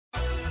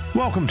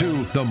Welcome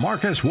to The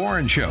Marcus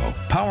Warren Show,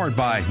 powered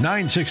by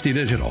 960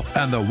 Digital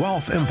and the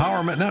Wealth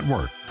Empowerment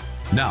Network.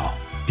 Now,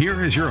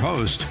 here is your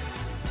host,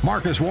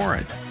 Marcus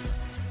Warren.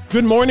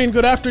 Good morning,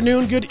 good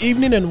afternoon, good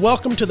evening, and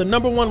welcome to the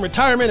 #1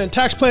 retirement and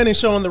tax planning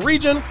show in the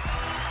region,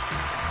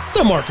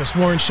 The Marcus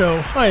Warren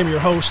Show. I am your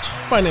host,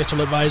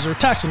 financial advisor,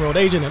 tax enrolled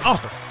agent, and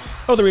author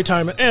of the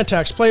Retirement and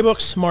Tax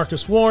Playbooks,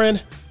 Marcus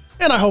Warren.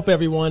 And I hope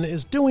everyone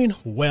is doing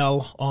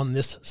well on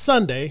this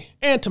Sunday.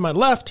 And to my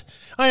left,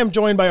 I am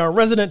joined by our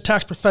resident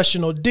tax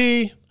professional,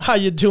 Dee. How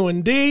you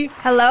doing, Dee?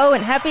 Hello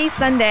and happy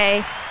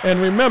Sunday. And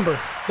remember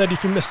that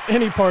if you missed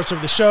any parts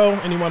of the show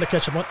and you want to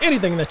catch up on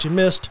anything that you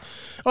missed,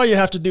 all you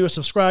have to do is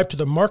subscribe to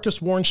the Marcus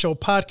Warren Show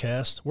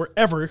podcast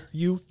wherever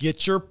you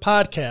get your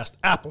podcast.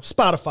 Apple,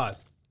 Spotify,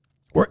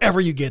 wherever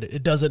you get it.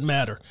 It doesn't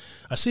matter.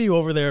 I see you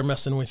over there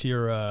messing with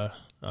your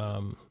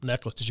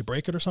necklace. Did you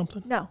break it or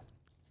something? No.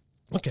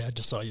 Okay, I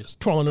just saw you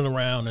twirling it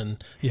around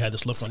and you had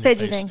this look on your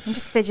Fidgeting. face. I'm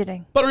just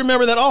fidgeting. But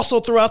remember that also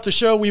throughout the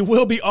show, we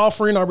will be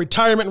offering our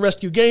retirement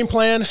rescue game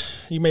plan.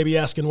 You may be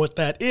asking what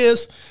that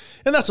is.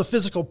 And that's a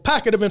physical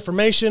packet of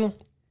information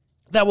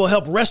that will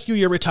help rescue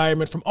your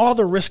retirement from all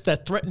the risk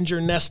that threatens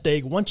your nest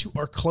egg once you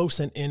are close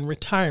and in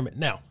retirement.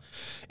 Now,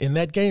 in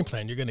that game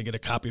plan, you're going to get a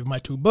copy of my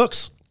 2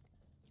 books,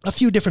 a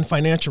few different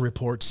financial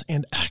reports,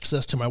 and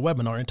access to my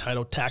webinar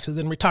entitled Taxes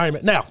in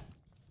Retirement. Now,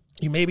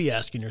 you may be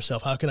asking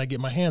yourself, how can I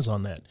get my hands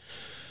on that?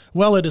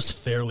 Well, it is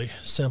fairly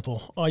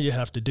simple. All you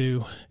have to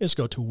do is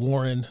go to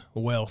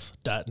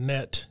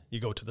warrenwealth.net. You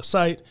go to the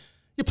site,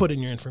 you put in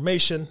your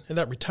information, and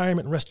that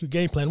retirement rescue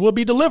game plan will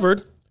be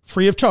delivered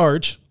free of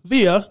charge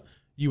via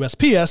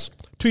USPS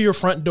to your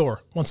front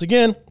door. Once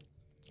again,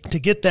 to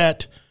get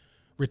that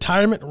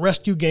retirement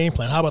rescue game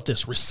plan, how about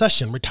this?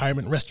 Recession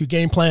retirement rescue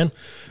game plan.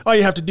 All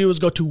you have to do is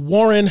go to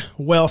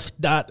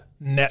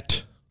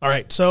warrenwealth.net. All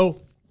right,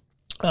 so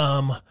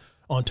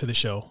on to the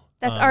show.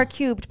 That's R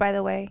cubed, by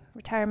the way.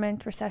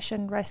 Retirement,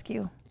 recession,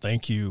 rescue.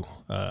 Thank you.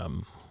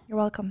 You're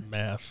welcome.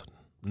 Math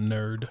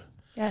nerd.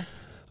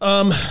 Yes.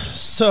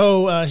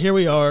 So here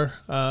we are.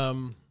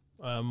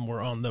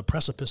 We're on the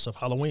precipice of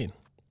Halloween.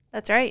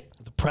 That's right.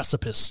 The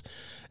precipice.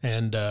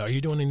 And are you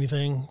doing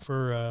anything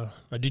for?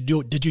 Did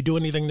you do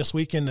anything this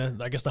weekend?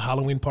 I guess the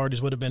Halloween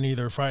parties would have been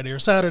either Friday or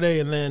Saturday,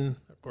 and then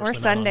of course or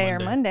Sunday or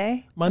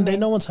Monday. Monday,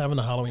 no one's having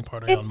a Halloween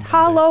party. It's on Monday.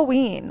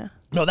 Halloween.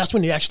 No, that's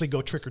when you actually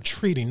go trick or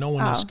treating. No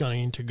one is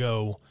going to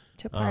go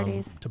to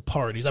parties.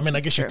 I mean, I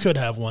guess you could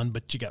have one,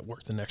 but you got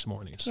work the next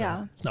morning. So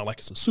yeah. It's not like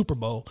it's a Super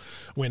Bowl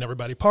when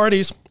everybody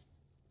parties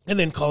and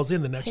then calls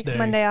in the next day.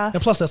 Monday off.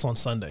 And plus that's on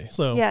Sunday.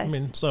 So, yes. I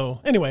mean,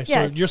 so anyway,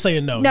 yes. So you're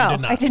saying no, no, you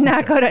did not. I did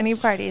not go to any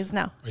parties,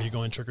 no. Are you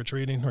going trick or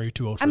treating or are you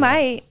too old for that? that? I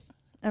might.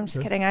 I'm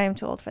just kidding. I am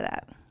too old for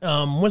that.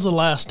 When's the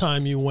last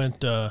time you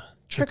went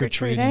trick or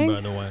treating, by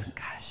the way?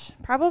 Gosh,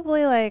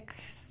 probably like.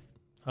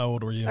 How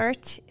old were you?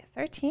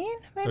 13,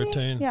 maybe?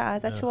 13? Yeah,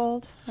 is that too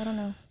old? I don't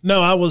know.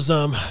 No, I was,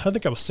 I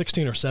think I was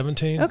 16 or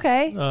 17.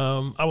 Okay.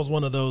 I was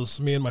one of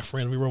those, me and my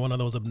friend, we were one of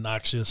those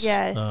obnoxious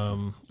yes.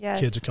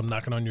 Kids who come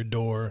knocking on your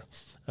door.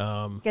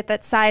 Get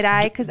that side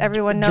eye because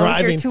everyone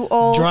knows you're too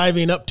old.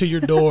 Driving up to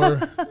your door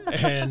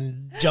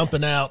and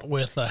jumping out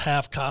with a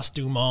half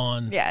costume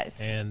on. Yes.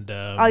 And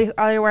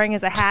all you're wearing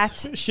is a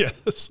hat. Yes.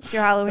 It's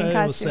your Halloween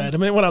costume. It was sad. I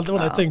mean, when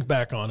I think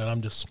back on it,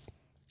 I'm just...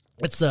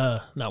 It's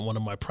not one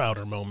of my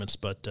prouder moments,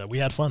 but we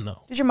had fun,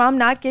 though. Did your mom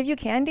not give you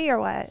candy or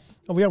what?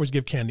 Well, we always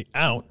give candy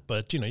out,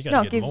 but, you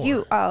got to get more.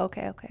 You. Oh,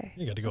 okay.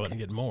 You got to go out and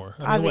get more.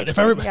 I mean, if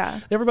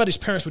everybody's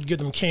parents would give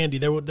them candy,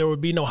 there would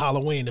be no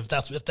Halloween if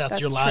that's your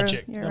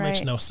logic. That right.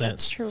 Makes no sense.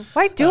 That's true.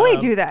 Why do we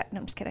do that?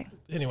 No, I'm just kidding.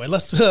 Anyway,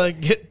 let's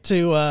get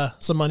to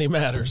some Money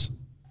Matters.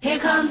 Here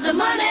comes the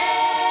money.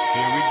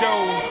 Here we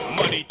go.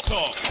 Money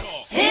talk.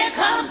 Here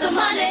comes the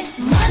money.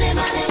 Money, money, money,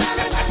 money.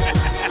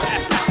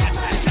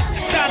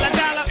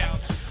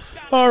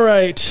 All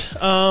right.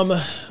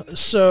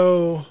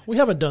 So we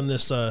haven't done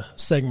this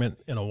segment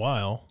in a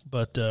while,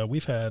 but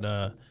we've had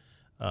a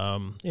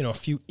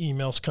few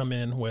emails come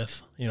in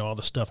with all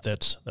the stuff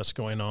that's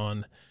going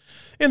on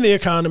in the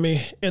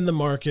economy, in the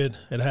market.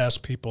 It has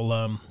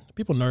people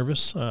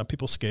nervous,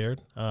 people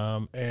scared,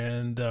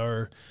 and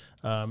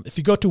if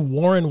you go to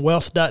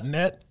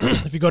warrenwealth.net,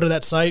 if you go to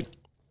that site,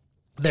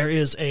 there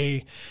is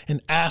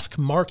an Ask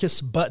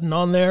Marcus button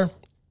on there.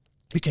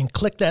 You can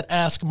click that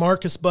Ask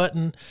Marcus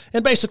button,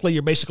 and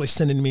you're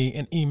sending me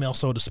an email,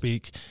 so to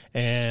speak,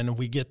 and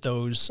we get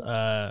those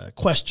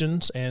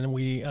questions, and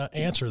we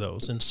answer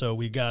those. And so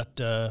we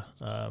got...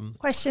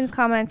 questions,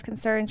 comments,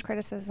 concerns,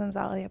 criticisms,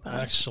 all of the above.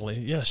 Actually,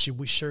 yes,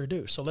 we sure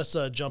do. So let's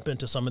jump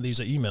into some of these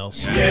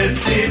emails.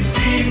 Yes, it's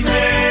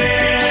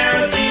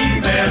email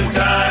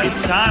time.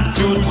 It's time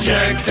to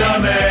check the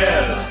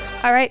mail.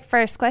 All right,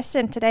 first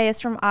question today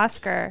is from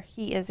Oscar.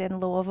 He is in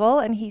Louisville,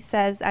 and he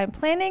says, I'm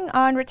planning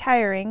on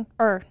retiring,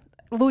 or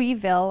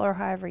Louisville, or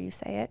however you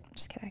say it.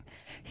 Just kidding.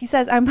 He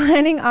says, I'm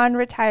planning on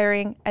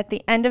retiring at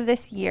the end of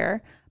this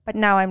year, but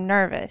now I'm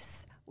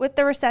nervous. With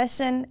the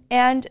recession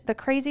and the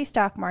crazy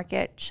stock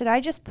market, should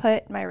I just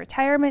put my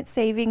retirement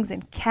savings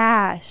in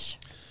cash?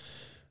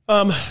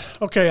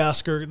 Okay,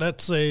 Oscar,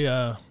 that's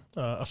a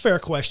a fair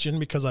question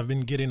because I've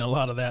been getting a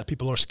lot of that.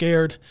 People are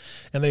scared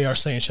and they are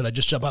saying, should I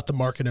just jump out the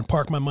market and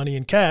park my money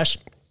in cash?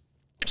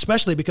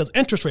 Especially because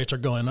interest rates are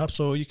going up,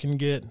 so you can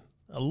get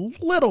a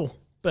little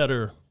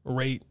better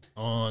rate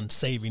on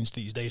savings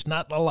these days.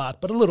 Not a lot,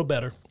 but a little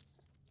better.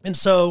 And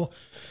so,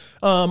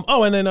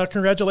 and then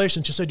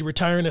congratulations. You said you're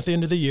retiring at the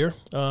end of the year.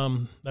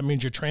 That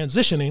means you're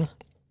transitioning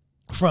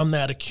from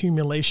that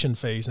accumulation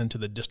phase into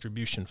the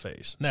distribution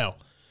phase. Now,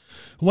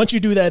 once you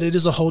do that, it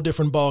is a whole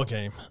different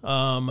ballgame.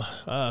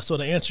 So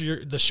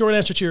the short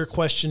answer to your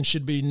question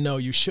should be no,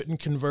 you shouldn't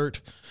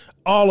convert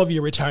all of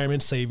your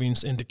retirement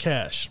savings into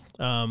cash.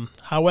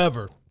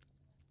 However,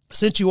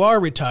 since you are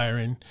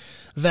retiring,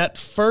 that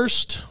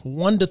first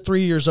 1 to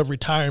 3 years of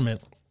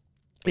retirement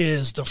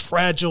is the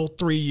fragile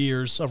 3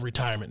 years of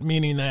retirement,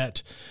 meaning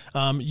that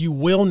you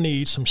will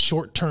need some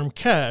short-term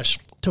cash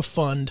to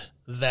fund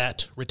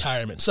that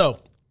retirement. So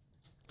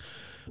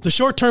the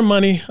short-term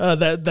money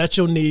that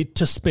you'll need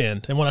to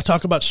spend, and when I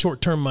talk about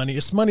short-term money,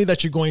 it's money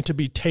that you're going to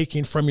be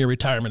taking from your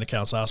retirement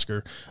accounts,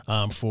 Oscar,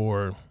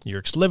 for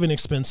your living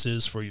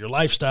expenses, for your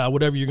lifestyle,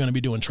 whatever you're going to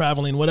be doing,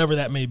 traveling, whatever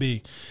that may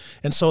be.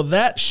 And so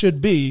that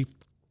should be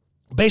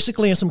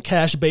basically in some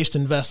cash-based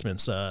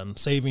investments,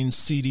 savings,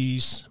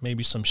 CDs,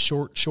 maybe some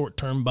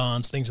short-term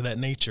bonds, things of that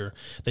nature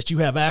that you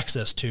have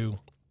access to.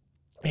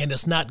 And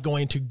it's not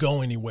going to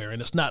go anywhere, and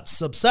it's not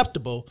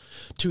susceptible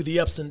to the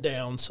ups and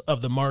downs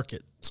of the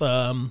market.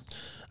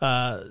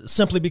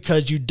 Simply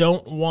because you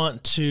don't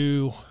want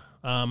to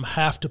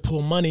have to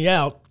pull money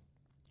out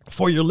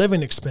for your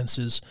living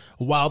expenses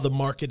while the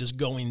market is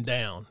going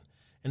down.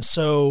 And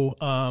so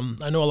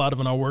I know a lot of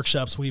in our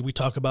workshops, we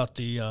talk about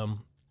the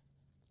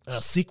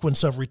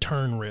sequence of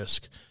return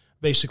risk,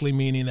 basically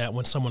meaning that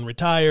when someone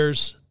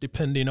retires,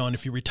 depending on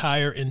if you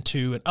retire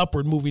into an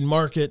upward moving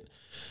market,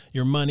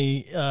 your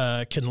money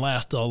can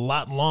last a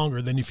lot longer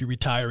than if you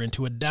retire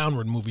into a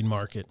downward moving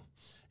market.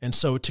 And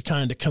so to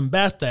kind of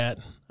combat that,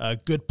 a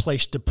good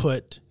place to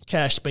put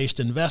cash-based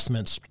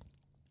investments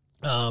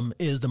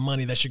is the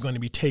money that you're going to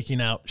be taking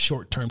out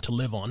short-term to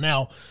live on.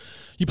 Now,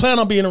 you plan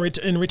on being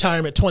in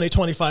retirement 20,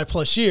 25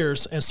 plus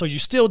years, and so you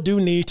still do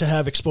need to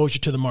have exposure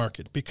to the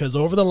market because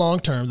over the long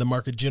term, the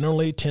market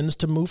generally tends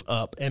to move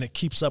up and it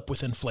keeps up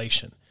with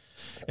inflation.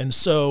 And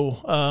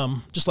so,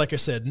 just like I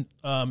said,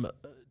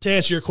 to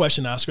answer your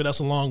question, Oscar, that's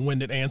a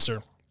long-winded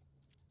answer.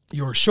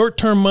 Your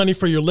short-term money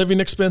for your living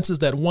expenses,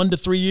 that 1 to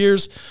 3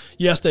 years,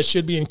 yes, that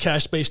should be in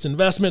cash-based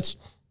investments.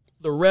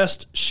 The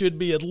rest should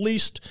be at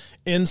least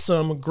in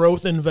some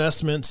growth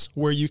investments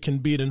where you can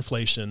beat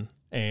inflation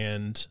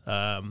and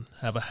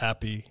have a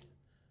happy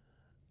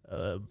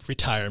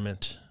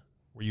retirement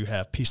where you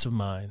have peace of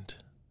mind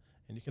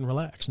and you can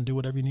relax and do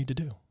whatever you need to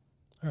do.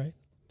 All right.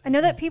 I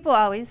know that people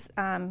always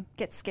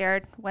get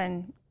scared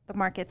when the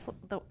market's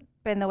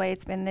been the way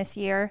it's been this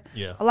year.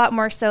 Yeah. A lot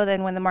more so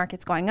than when the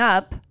market's going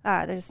up.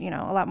 There's, a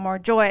lot more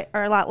joy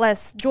or a lot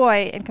less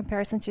joy in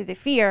comparison to the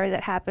fear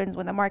that happens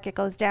when the market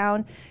goes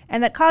down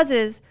and that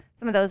causes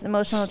some of those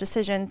emotional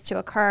decisions to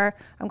occur.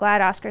 I'm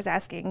glad Oscar's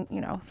asking,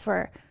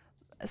 for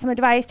some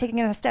advice, taking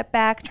a step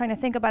back, trying to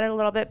think about it a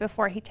little bit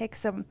before he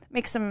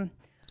makes some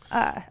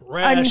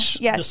rash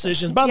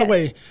decisions, by the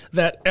way,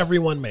 that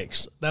everyone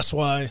makes. That's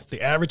why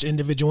the average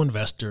individual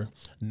investor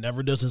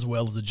never does as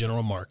well as the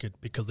general market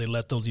because they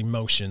let those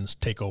emotions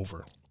take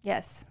over.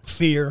 Yes.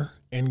 Fear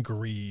and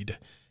greed.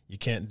 You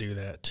can't do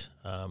that.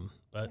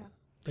 But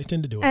they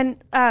tend to do it.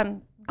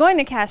 And going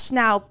to cash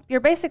now, you're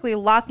basically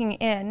locking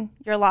in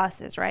your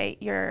losses, right?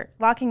 You're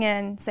locking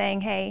in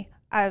saying, hey,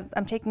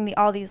 I'm taking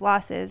all these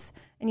losses.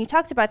 And you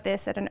talked about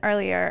this at an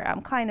earlier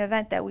client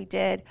event that we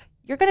did.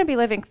 You're going to be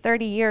living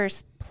 30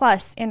 years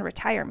plus in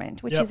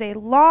retirement, which is a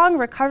long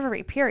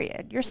recovery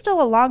period. You're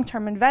still a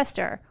long-term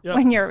investor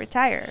when you're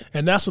retired.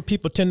 And that's what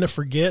people tend to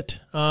forget.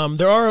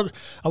 There are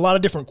a lot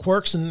of different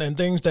quirks and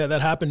things that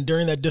happen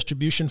during that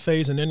distribution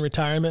phase and in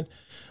retirement.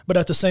 But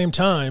at the same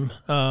time,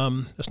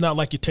 it's not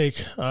like you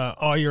take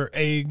all your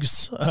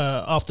eggs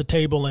off the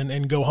table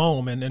and go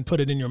home and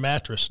put it in your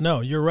mattress. No,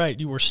 you're right.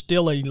 You are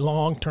still a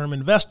long-term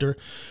investor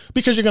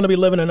because you're going to be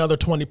living another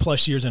 20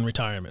 plus years in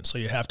retirement. So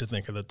you have to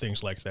think of the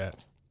things like that.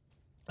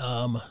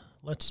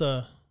 Let's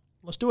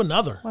do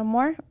another. One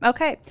more?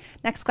 Okay.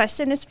 Next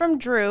question is from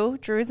Drew.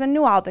 Drew's in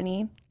New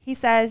Albany. He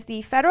says,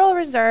 the Federal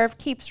Reserve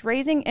keeps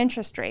raising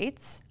interest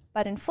rates,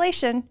 but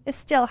inflation is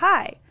still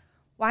high.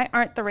 Why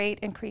aren't the rate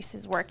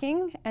increases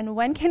working? And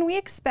when can we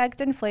expect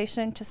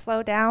inflation to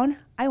slow down?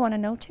 I want to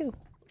know too.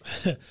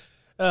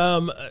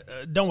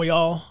 Don't we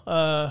all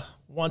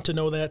want to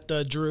know that,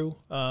 Drew?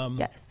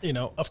 Yes.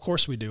 Of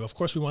course we do. Of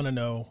course we want to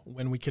know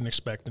when we can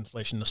expect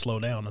inflation to slow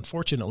down.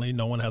 Unfortunately,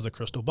 no one has a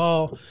crystal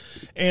ball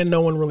and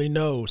no one really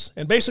knows.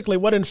 And basically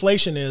what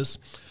inflation is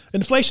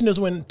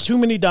when too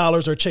many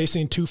dollars are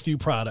chasing too few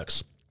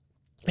products.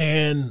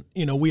 And,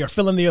 we are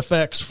feeling the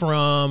effects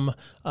from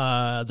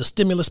the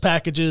stimulus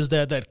packages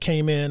that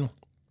came in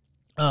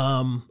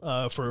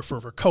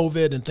for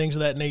COVID and things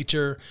of that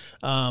nature,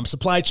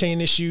 supply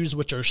chain issues,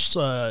 which are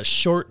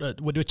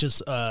which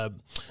is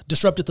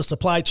disrupted the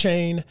supply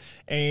chain,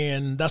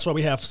 and that's why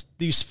we have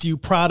these few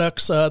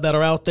products that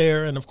are out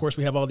there, and of course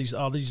we have all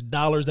these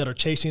dollars that are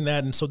chasing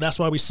that, and so that's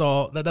why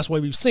that's why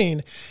we've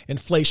seen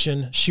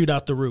inflation shoot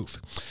out the roof.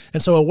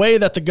 And so a way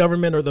that the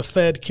government or the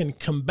Fed can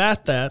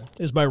combat that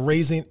is by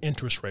raising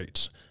interest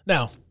rates.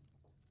 Now,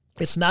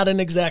 it's not an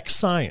exact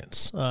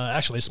science.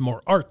 Actually, it's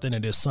more art than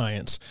it is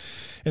science.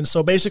 And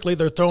so basically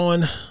they're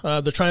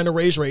trying to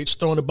raise rates,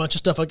 throwing a bunch of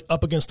stuff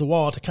up against the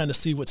wall to kind of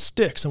see what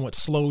sticks and what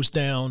slows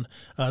down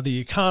the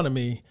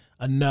economy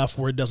enough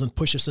where it doesn't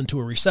push us into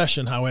a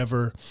recession.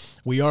 However,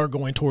 we are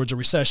going towards a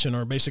recession,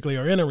 or basically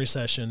are in a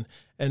recession.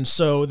 And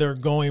so we're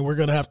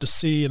going to have to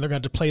see, and they're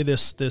going to have to play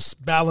this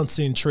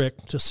balancing trick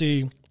to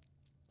see,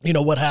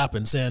 what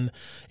happens. And,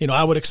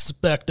 I would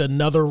expect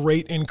another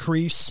rate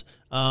increase.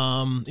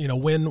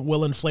 When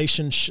will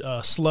inflation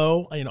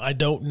slow? I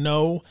don't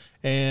know.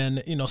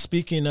 And,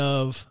 speaking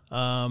of,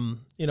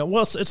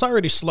 it's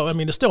already slow. I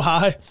mean, it's still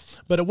high,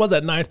 but it was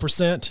at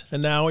 9%.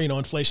 And now,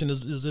 inflation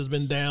has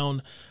been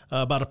down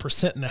about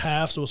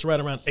 1.5%. So it's right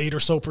around 8%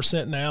 or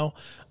so now.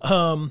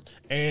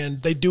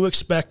 And they do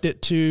expect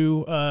it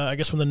to, I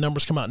guess when the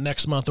numbers come out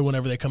next month or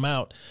whenever they come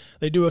out,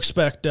 they do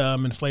expect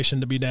inflation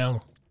to be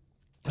down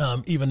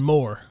even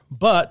more.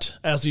 But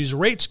as these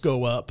rates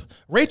go up,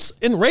 rate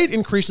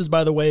increases,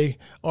 by the way,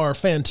 are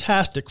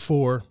fantastic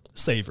for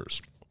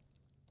savers.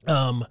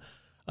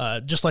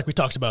 Just like we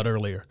talked about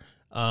earlier.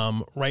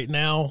 Right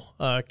now,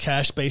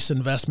 cash-based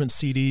investment,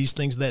 CDs,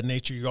 things of that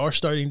nature, you are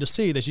starting to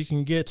see that you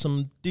can get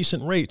some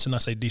decent rates. And I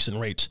say decent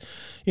rates,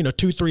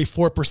 2, 3,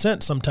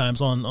 4% sometimes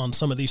on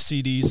some of these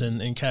CDs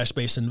and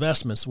cash-based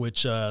investments,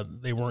 which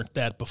they weren't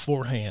that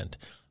beforehand.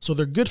 So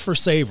they're good for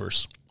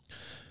savers.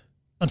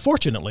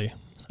 Unfortunately,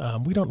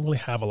 we don't really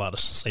have a lot of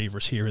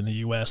savers here in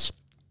the U.S.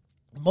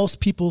 Most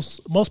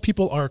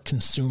people are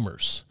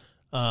consumers.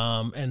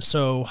 And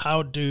so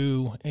how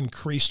do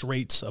increased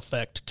rates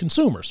affect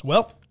consumers?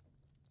 Well,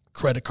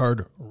 credit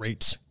card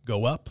rates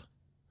go up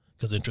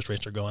because interest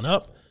rates are going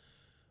up.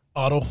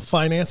 Auto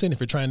financing, if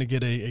you're trying to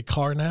get a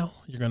car now,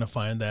 you're going to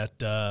find that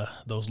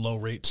those low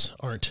rates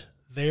aren't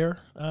there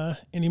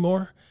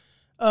anymore.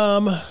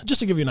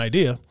 Just to give you an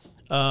idea,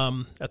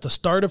 at the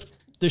start of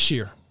this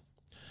year,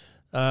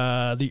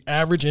 the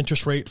average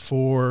interest rate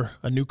for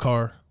a new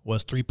car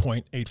was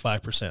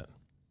 3.85%.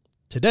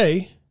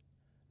 Today,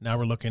 now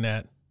we're looking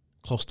at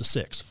close to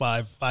 6,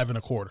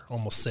 5.25,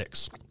 almost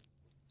 6.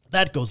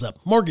 That goes up.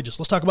 Mortgages.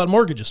 Let's talk about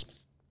mortgages.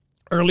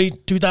 Early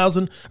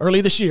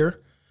this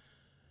year,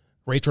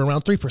 rates were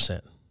around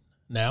 3%.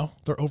 Now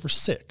they're over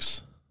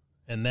 6%.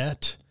 And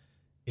that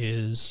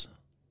is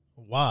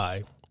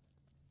why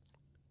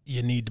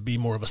you need to be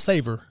more of a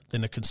saver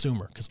than a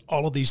consumer, because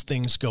all of these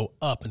things go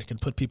up and it can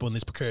put people in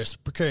these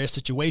precarious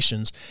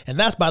situations. And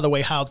that's, by the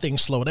way, how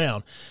things slow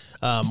down.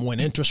 When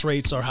interest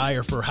rates are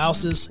higher for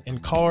houses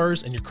and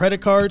cars and your credit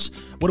cards,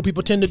 what do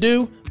people tend to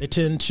do? They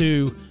tend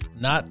to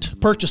not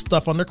purchase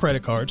stuff on their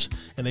credit cards,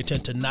 and they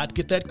tend to not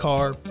get that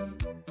car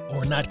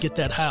or not get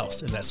that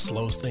house, and that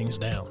slows things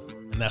down.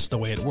 And that's the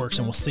way it works.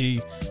 And we'll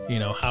see,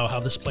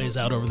 how this plays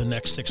out over the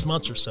next 6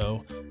 months or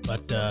so.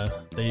 But there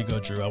you go,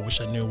 Drew. I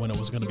wish I knew when it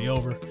was going to be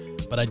over,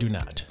 but I do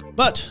not.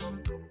 But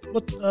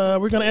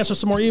we're going to answer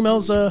some more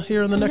emails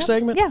here in the next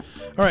segment. Yeah.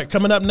 All right.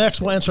 Coming up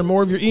next, we'll answer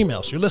more of your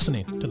emails. You're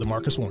listening to The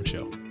Marcus Warren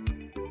Show.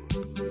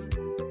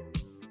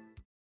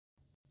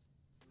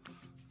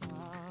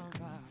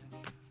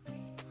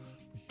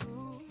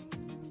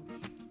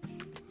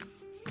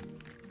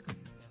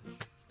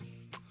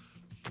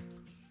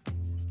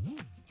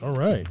 All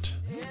right.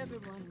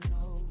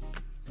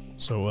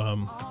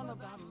 So,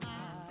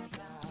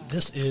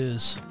 this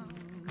is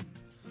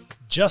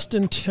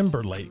Justin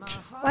Timberlake.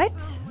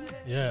 What?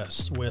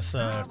 Yes, with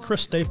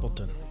Chris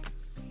Stapleton.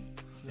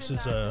 This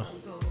is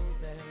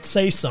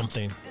Say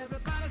Something.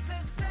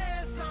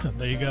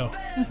 There you go.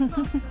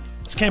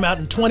 This came out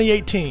in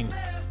 2018.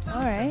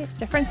 All right.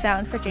 Different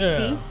sound for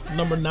JT. Yeah.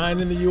 Number 9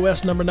 in the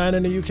U.S., number 9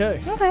 in the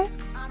U.K. Okay.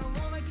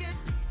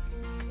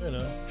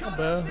 Not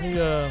bad. He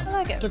I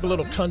like it. Took a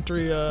little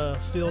country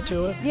feel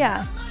to it.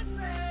 Yeah.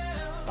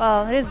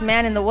 Well, it is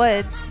Man in the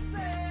Woods.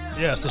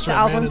 Yes, that's The right.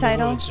 album Man in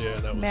title? the Woods. Yeah,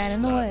 that was Man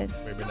in the Woods.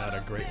 Maybe not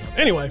a great one.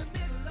 Anyway,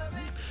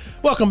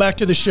 welcome back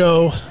to the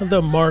show,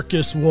 The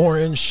Marcus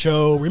Warren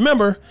Show.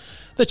 Remember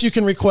that you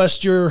can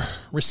request your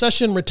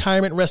Recession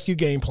Retirement Rescue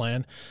Game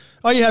Plan.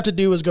 All you have to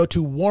do is go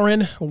to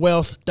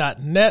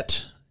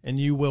warrenwealth.net, and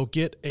you will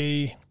get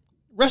a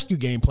rescue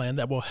game plan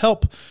that will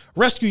help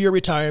rescue your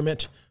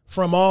retirement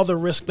from all the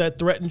risk that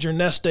threatens your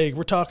nest egg.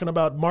 We're talking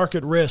about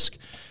market risk,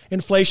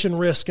 inflation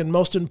risk, and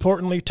most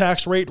importantly,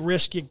 tax rate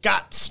risk. You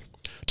got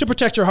to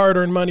protect your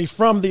hard-earned money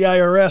from the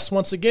IRS.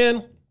 Once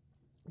again,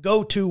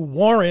 go to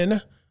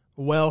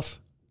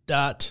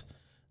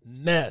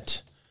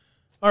warrenwealth.net.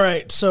 All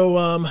right,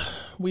 so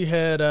we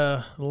had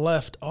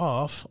left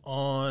off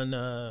on,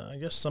 I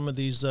guess, some of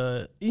these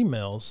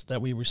emails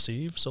that we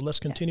received. So let's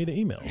continue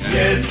the emails.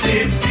 Yes,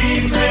 it's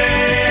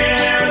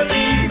email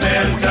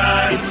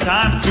time.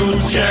 time to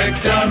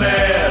check the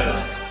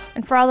mail.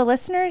 And for all the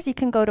listeners, you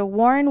can go to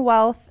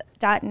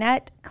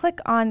warrenwealth.net, click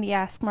on the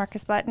Ask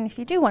Marcus button if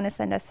you do want to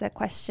send us a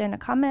question, a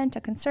comment,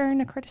 a concern,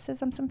 a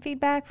criticism, some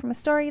feedback from a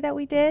story that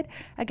we did.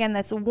 Again,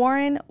 that's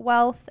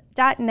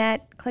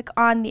warrenwealth.net. Click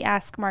on the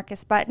Ask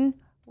Marcus button.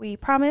 We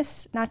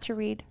promise not to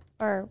read,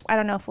 or I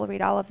don't know if we'll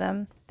read all of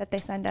them that they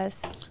send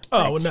us.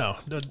 Oh, well, no.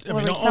 We'll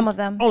read some of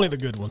them. Only the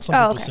good ones. Some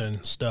people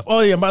send stuff.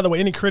 Oh, yeah, and by the way,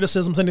 any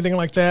criticisms, anything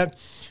like that,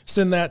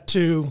 send that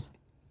to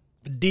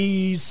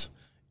D's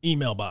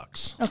email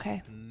box.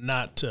 Okay.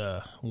 Not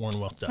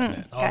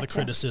warrenwealth.net. All the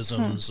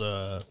criticisms,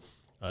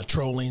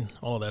 trolling,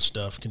 all of that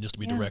stuff can just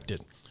be directed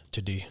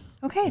to D.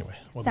 Okay. Anyway,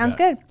 sounds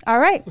good. All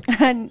right.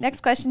 Next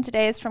question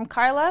today is from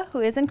Carla, who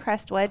is in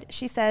Crestwood.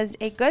 She says,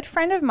 a good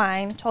friend of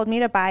mine told me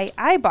to buy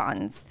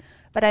I-bonds,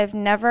 but I've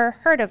never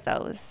heard of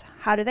those.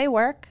 How do they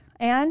work?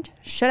 And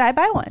should I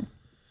buy one?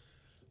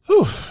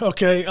 Whew.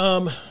 Okay.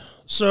 Carla,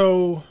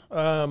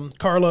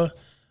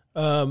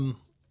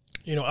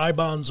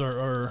 I-bonds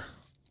are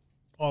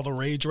all the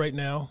rage right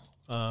now.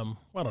 I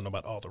don't know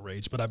about all the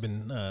rage, but I've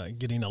been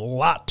getting a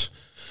lot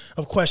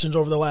of questions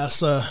over the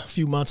last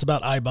few months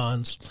about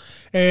I-bonds.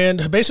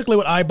 And basically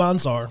what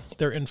I-bonds are,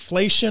 they're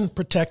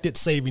inflation-protected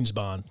savings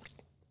bond.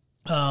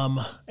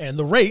 And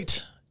the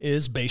rate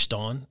is based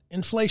on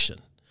inflation.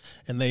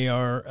 And they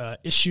are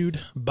issued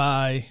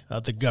by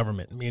the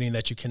government, meaning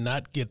that you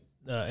cannot get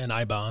an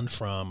I-bond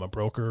from a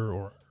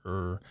broker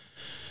or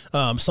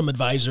some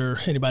advisor,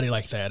 anybody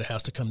like that. It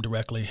has to come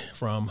directly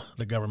from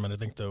the government. I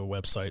think the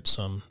website,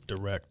 some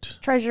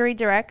direct.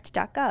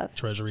 TreasuryDirect.gov.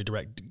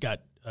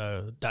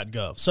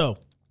 TreasuryDirect.gov. So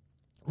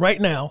right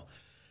now,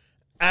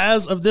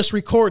 as of this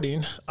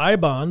recording,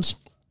 I-bonds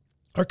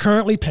are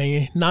currently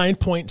paying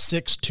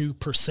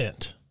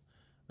 9.62%.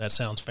 That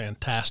sounds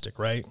fantastic,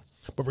 right?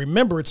 But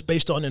remember, it's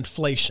based on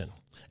inflation.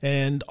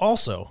 And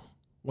also,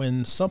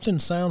 when something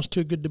sounds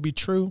too good to be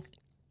true,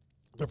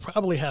 there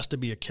probably has to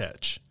be a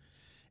catch.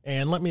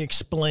 And let me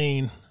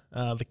explain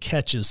the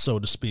catches, so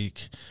to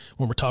speak,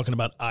 when we're talking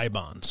about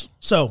I-bonds.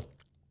 So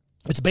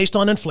it's based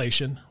on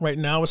inflation. Right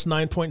now it's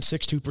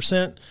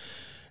 9.62%,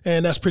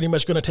 and that's pretty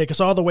much going to take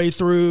us all the way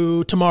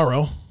through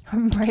tomorrow.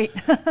 Right.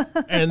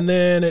 And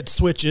then it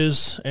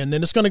switches, and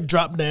then it's going to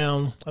drop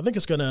down. I think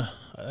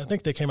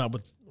they came out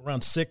with around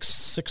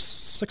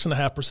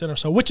 6.5% or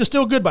so, which is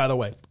still good, by the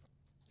way.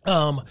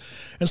 And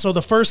so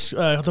the first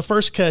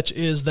catch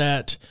is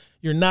that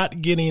you're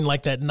not getting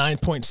like that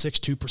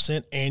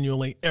 9.62%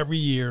 annually every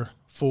year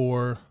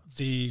for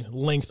the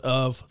length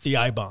of the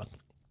I-bond.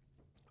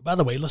 By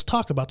the way, let's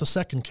talk about the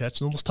second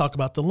catch, and let's talk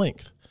about the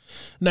length.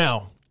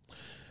 Now,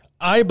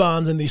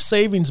 I-bonds and these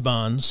savings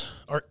bonds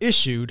are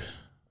issued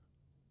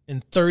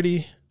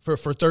for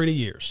 30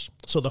 years.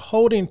 So the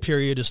holding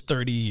period is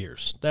 30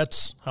 years.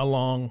 That's how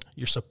long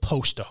you're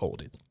supposed to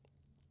hold it.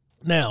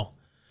 Now,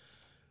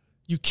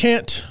 you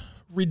can't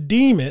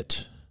redeem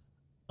it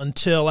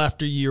until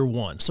after year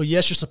one. So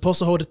yes, you're supposed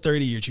to hold it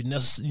 30 years. You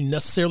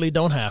necessarily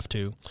don't have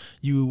to.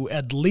 You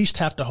at least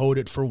have to hold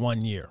it for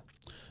 1 year.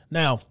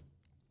 Now,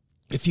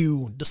 if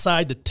you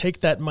decide to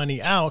take that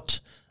money out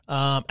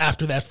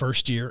after that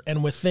first year,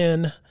 and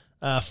within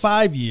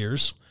 5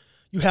 years,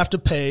 you have to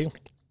pay,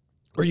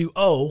 or you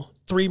owe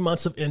 3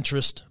 months of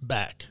interest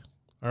back.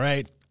 All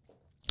right.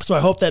 So I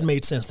hope that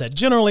made sense. That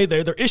generally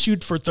they're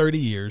issued for 30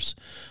 years,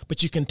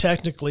 but you can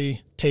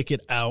technically take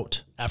it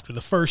out after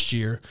the first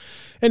year.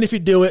 And if you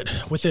do it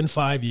within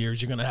 5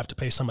 years, you're going to have to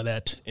pay some of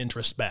that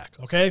interest back.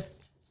 Okay.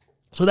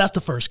 So that's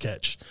the first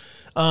catch.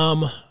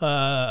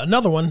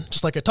 Another one,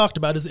 just like I talked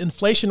about, is the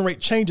inflation rate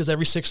changes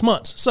every 6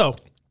 months. So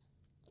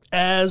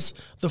as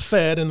the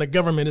Fed and the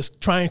government is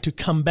trying to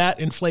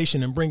combat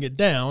inflation and bring it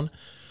down,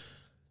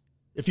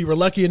 if you were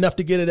lucky enough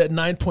to get it at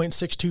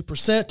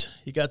 9.62%,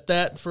 you got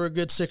that for a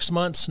good 6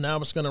 months. Now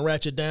it's going to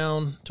ratchet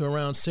down to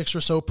around 6% or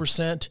so,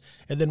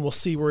 and then we'll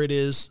see where it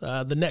is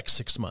the next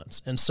 6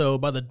 months. And so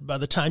by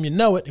the time you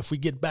know it, if we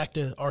get back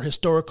to our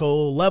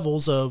historical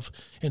levels of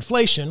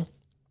inflation,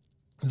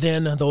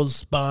 then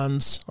those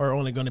bonds are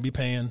only going to be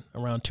paying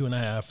around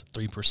 2.5%,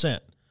 3%.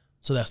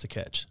 So that's the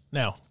catch.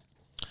 Now,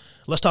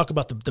 let's talk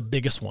about the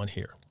biggest one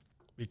here,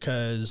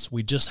 because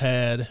we just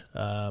had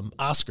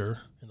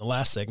Oscar in the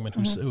last segment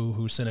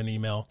who sent an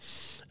email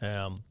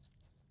and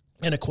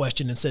a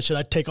question and said, should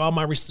I take all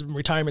my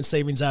retirement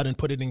savings out and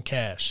put it in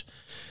cash?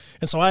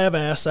 And so I have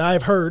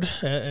heard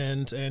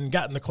and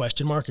gotten the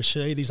question, Marcus,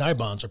 these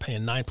I-bonds are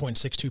paying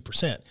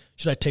 9.62%.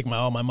 Should I take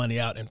all my money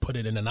out and put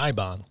it in an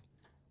I-bond?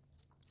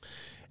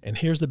 And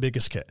here's the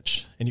biggest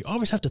catch. And you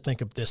always have to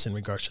think of this in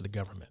regards to the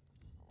government.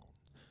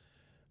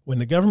 When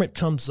the government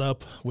comes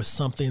up with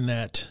something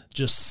that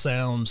just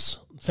sounds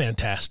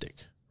fantastic,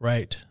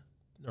 right,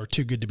 or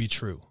too good to be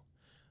true,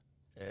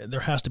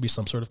 there has to be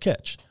some sort of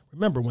catch.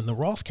 Remember, when the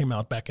Roth came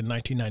out back in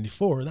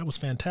 1994, that was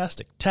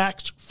fantastic.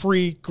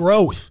 Tax-free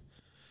growth.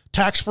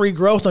 Tax-free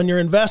growth on your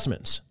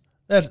investments.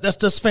 That's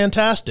just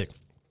fantastic.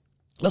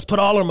 Let's put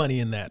all our money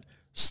in that.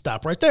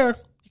 Stop right there.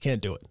 You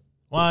can't do it.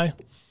 Why?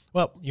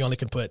 Well, you only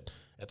could put,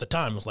 at the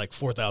time, it was like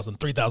 $4,000,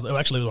 $3,000.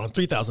 Actually, it was around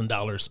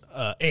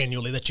 $3,000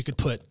 annually that you could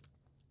put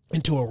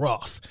into a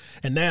Roth.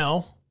 And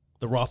now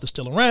the Roth is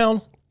still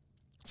around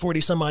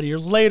 40 some odd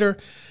years later.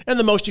 And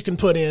the most you can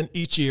put in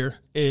each year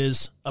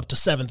is up to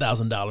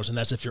 $7,000. And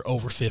that's if you're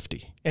over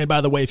 50. And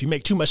by the way, if you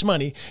make too much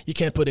money, you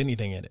can't put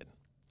anything in it.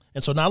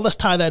 And so now let's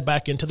tie that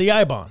back into the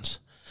I-bonds.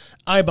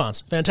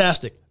 I-bonds,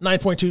 fantastic.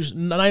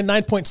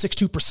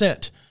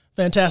 9.62%.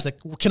 Fantastic.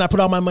 Can I put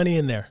all my money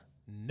in there?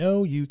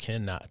 No, you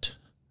cannot.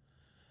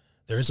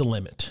 There is a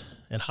limit.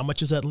 And how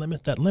much is that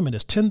limit? That limit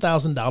is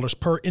 $10,000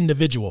 per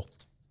individual,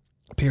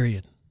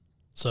 period.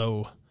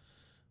 So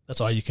that's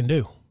all you can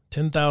do.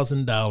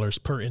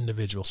 $10,000 per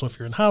individual. So if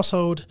you're in a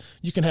household,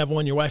 you can have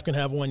one, your wife can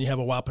have one, you have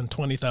a whopping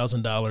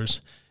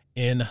 $20,000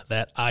 in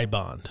that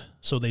I-bond.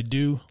 So they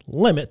do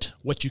limit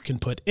what you can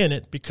put in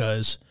it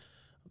because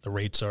the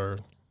rates are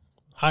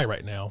high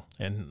right now.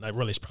 And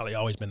really, it's probably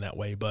always been that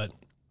way, but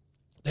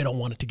they don't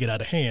want it to get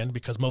out of hand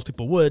because most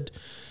people would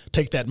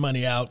take that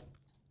money out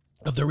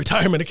of their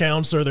retirement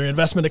accounts or their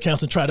investment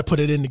accounts and try to put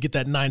it in to get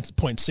that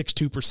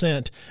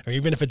 9.62%, or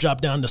even if it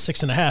dropped down to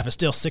 6.5%, it's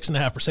still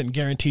 6.5%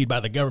 guaranteed by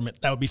the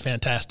government. That would be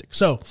fantastic.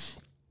 So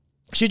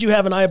should you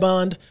have an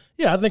I-bond?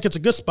 Yeah, I think it's a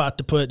good spot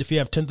to put. If you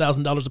have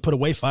 $10,000 to put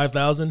away,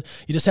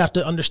 $5,000, you just have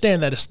to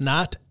understand that it's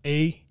not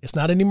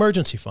an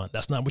emergency fund.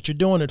 That's not what you're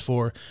doing it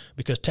for,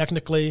 because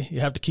technically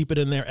you have to keep it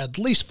in there at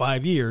least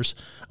 5 years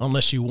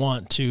unless you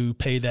want to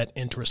pay that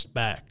interest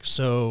back.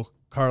 So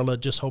Carla,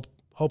 just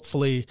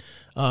hopefully,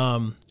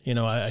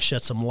 I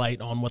shed some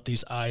light on what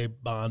these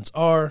I-bonds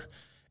are.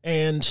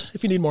 And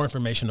if you need more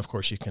information, of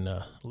course, you can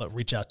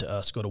reach out to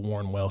us. Go to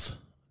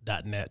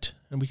warrenwealth.net,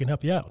 and we can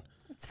help you out.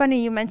 It's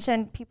funny you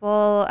mentioned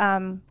people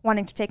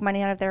wanting to take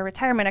money out of their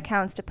retirement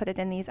accounts to put it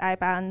in these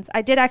I-bonds.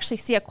 I did actually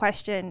see a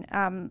question.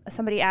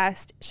 Somebody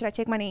asked, should I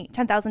take money,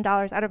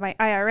 $10,000 out of my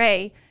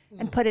IRA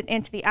and put it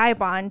into the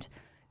I-bond?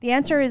 The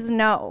answer is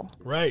no.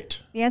 Right.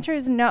 The answer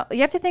is no. You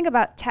have to think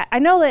about I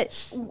know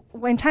that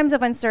when times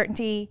of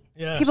uncertainty,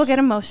 people get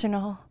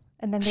emotional.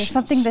 And then there's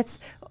something that's,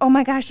 oh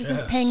my gosh, this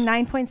is paying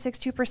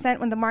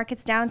 9.62% when the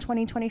market's down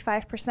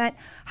 25%.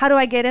 How do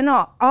I get in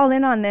all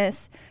in on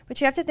this?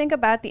 But you have to think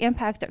about the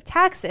impact of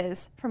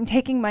taxes from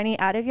taking money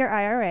out of your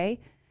IRA.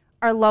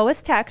 Our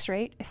lowest tax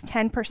rate is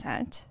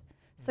 10%.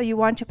 So you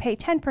want to pay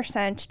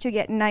 10% to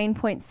get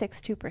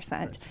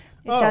 9.62%.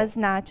 It does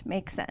not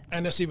make sense.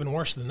 And it's even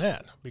worse than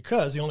that,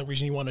 because the only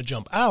reason you want to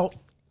jump out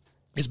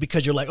is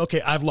because you're like,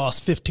 okay, I've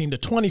lost 15 to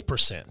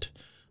 20%.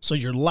 So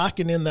you're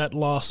locking in that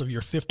loss of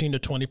your 15 to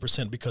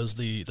 20% because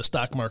the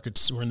stock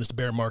markets, we're in this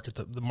bear market,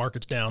 the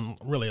market's down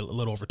really a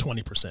little over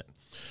 20%.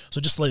 So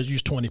just let's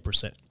use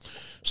 20%.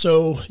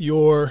 So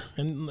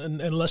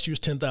and let's use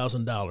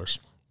 $10,000.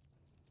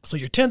 So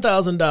your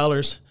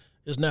 $10,000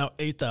 is now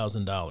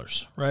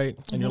 $8,000, right?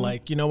 And you're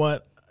like, you know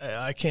what?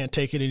 I can't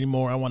take it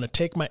anymore. I want to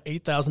take my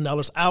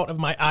 $8,000 out of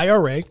my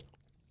IRA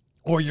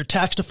or your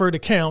tax deferred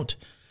account,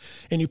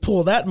 and you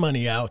pull that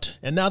money out,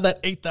 and now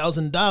that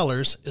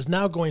 $8,000 is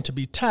now going to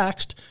be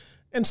taxed,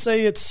 and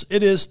say it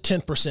is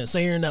 10%.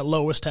 Say you're in that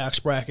lowest tax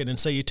bracket, and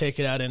say you take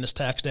it out and it's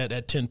taxed at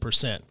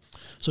 10%.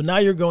 So now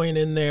you're going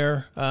in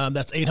there,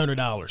 that's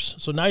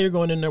 $800. So now you're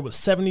going in there with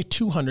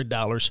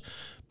 $7,200,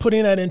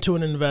 putting that into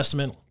an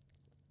investment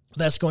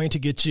that's going to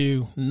get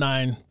you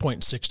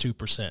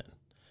 9.62%.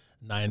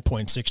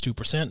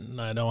 9.62%,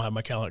 and I don't have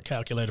my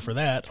calculator for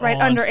that. It's right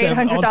under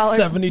 $800.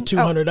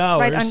 $7,200.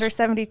 Right under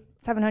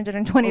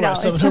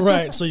 $720.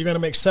 Right. So you're going to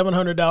make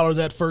 $700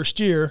 that first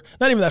year.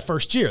 Not even that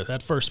first year,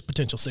 that first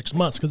potential 6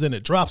 months, because then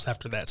it drops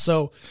after that.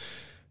 So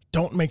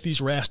don't make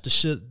these rash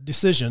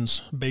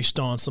decisions based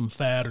on some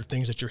fad or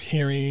things that you're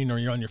hearing, or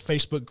you're on your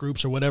Facebook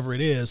groups or whatever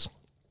it is.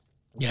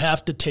 You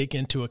have to take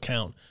into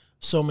account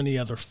so many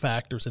other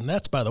factors, and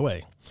that's, by the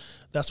way,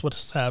 that's what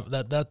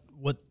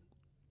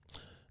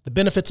the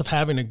benefits of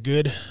having a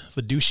good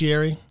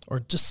fiduciary,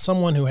 or just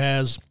someone who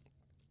has,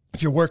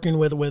 if you're working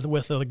with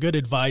a good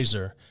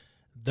advisor,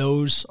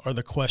 those are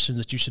the questions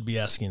that you should be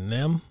asking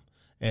them.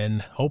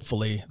 And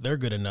hopefully they're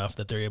good enough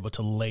that they're able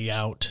to lay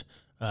out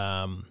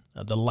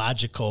the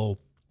logical,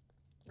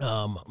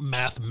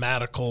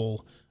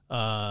 mathematical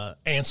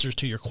answers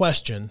to your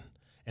question,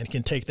 and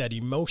can take that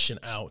emotion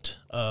out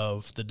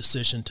of the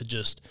decision to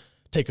just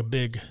take a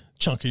big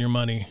chunk of your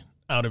money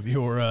out of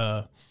your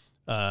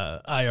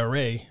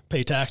IRA,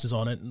 pay taxes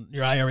on it,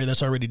 your IRA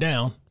that's already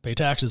down, pay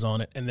taxes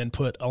on it, and then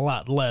put a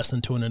lot less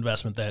into an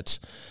investment that's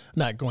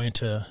not going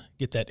to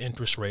get that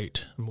interest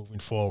rate moving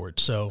forward.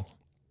 So,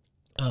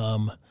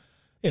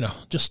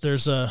 just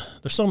there's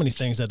so many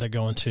things that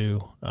go into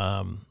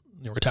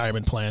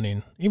retirement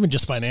planning, even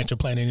just financial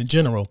planning in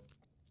general,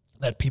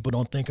 that people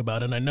don't think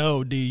about. And I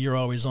know, Dee, you're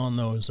always on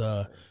those.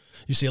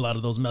 You see a lot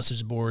of those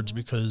message boards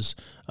because,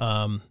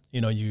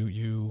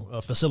 you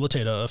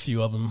facilitate a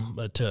few of them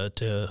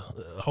to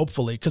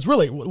hopefully, because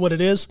really what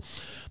it is,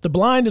 the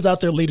blind is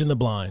out there leading the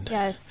blind.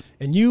 Yes.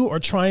 And you are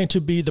trying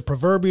to be the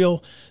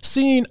proverbial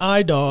seeing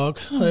eye dog.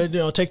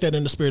 Take that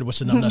in the spirit of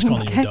what's I'm not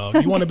calling you a dog.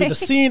 You want to be the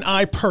seeing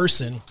eye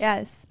person.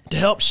 Yes. To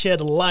help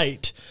shed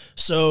light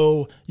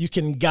so you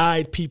can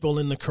guide people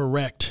in the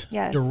correct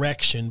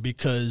direction,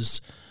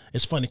 because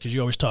it's funny because you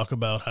always talk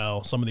about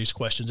how some of these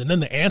questions and then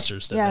the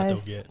answers that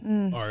they'll get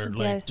are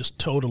like just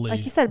totally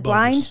like you said, bogus.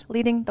 blind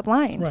leading the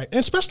blind. Right. And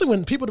especially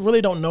when people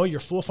really don't know your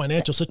full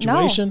financial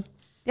situation.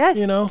 Yes.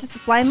 You know?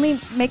 Just blindly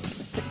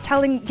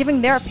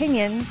giving their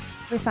opinions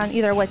based on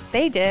either what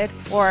they did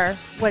or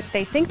what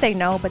they think they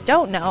know but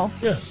don't know.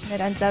 Yeah. And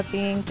it ends up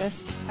being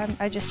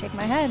I just shake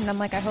my head and I'm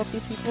like, I hope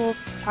these people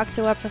talk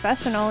to a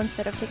professional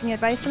instead of taking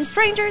advice from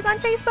strangers on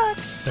Facebook.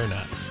 They're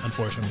not.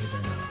 Unfortunately,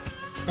 they're not.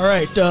 All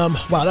right.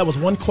 Wow, that was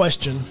one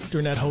question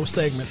during that whole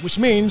segment, which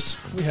means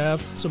we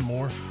have some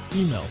more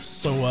emails.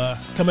 So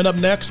coming up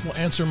next, we'll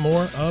answer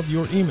more of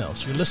your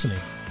emails. You're listening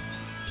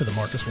to The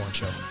Marcus Warren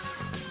Show.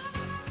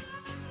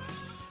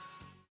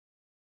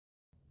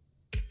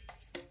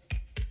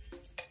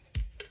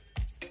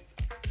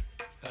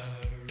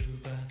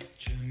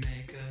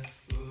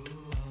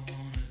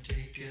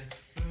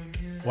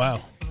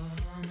 Wow.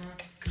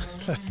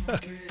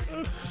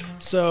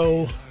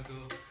 So,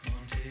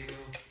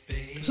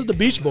 this is the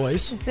Beach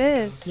Boys. This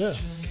is. Yeah.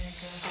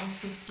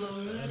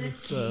 And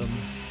it's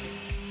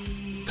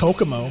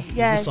Kokomo is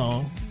the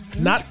song.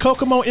 Not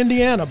Kokomo,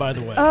 Indiana, by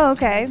the way. Oh,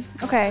 okay.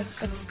 Okay.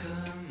 That's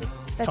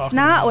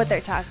not what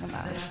they're talking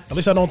about. At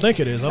least I don't think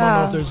it is. I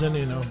don't know if there's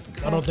any,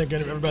 I don't think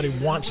everybody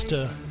wants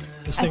to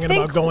is singing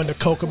about going to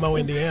Kokomo,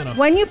 Indiana.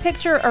 When you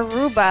picture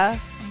Aruba,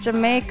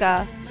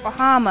 Jamaica,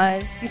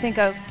 Bahamas, you think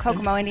of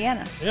Kokomo,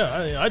 Indiana.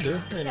 Yeah, I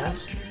do.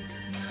 It's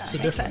a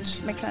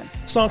difference. Makes sense.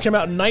 The song came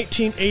out in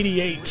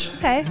 1988.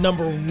 Okay.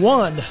 Number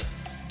 1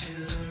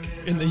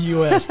 in the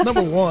U.S.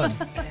 Number 1.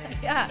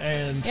 Yeah.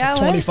 And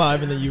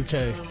 25 in the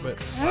U.K.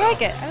 But I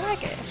like it.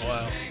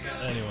 Wow.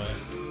 Anyway.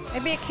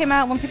 Maybe it came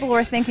out when people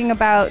were thinking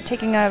about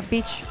taking a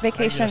beach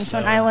vacation to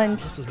an island.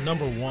 This is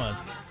number 1.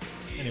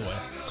 Anyway.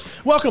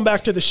 Welcome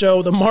back to the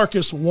show, The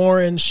Marcus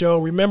Warren Show.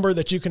 Remember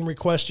that you can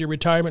request your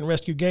retirement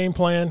rescue game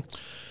plan.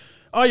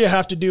 All you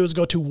have to do is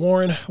go to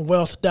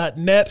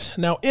warrenwealth.net.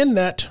 Now, in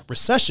that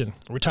recession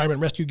retirement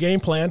rescue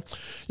game plan,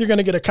 you're going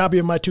to get a copy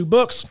of my 2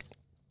 books,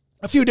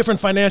 a few different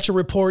financial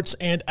reports,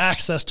 and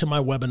access to my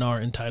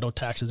webinar entitled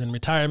Taxes in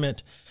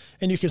Retirement.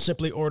 And you can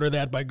simply order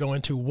that by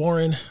going to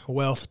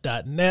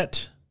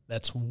warrenwealth.net.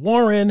 That's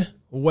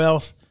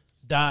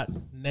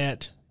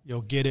warrenwealth.net.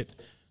 You'll get it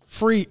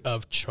free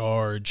of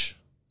charge,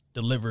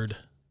 delivered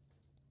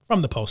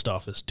from the post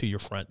office to your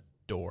front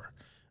door.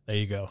 There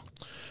you go.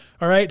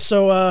 All right,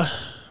 so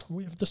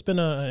we've just been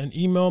an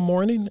email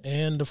morning,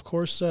 and of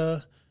course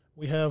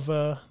we have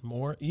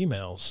more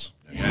emails.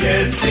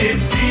 Yes,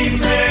 it's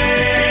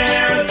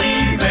email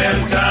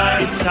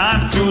time. It's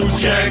time to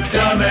check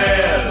the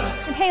mail.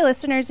 And hey,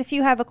 listeners, if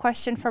you have a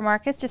question for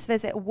Marcus, just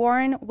visit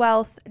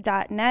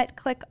warrenwealth.net.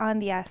 Click on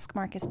the Ask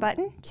Marcus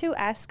button to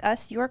ask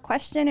us your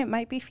question. It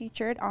might be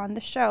featured on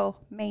the show,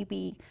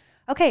 maybe.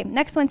 Okay,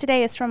 next one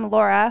today is from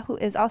Laura, who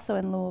is also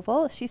in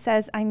Louisville. She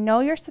says, I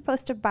know you're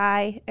supposed to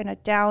buy in a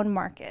down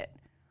market,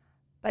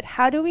 but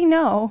how do we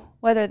know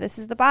whether this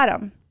is the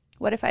bottom?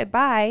 What if I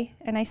buy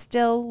and I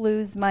still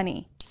lose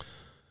money?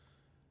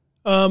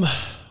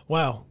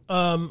 Wow.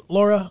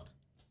 Laura,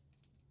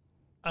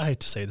 I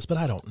hate to say this, but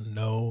I don't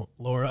know,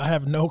 Laura. I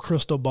have no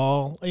crystal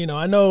ball.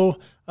 I know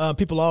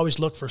people always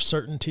look for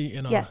certainty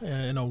in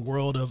a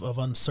world of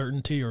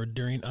uncertainty or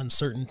during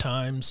uncertain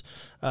times.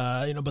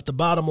 But the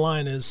bottom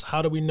line is,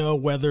 how do we know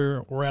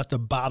whether we're at the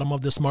bottom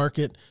of this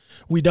market?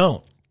 We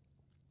don't.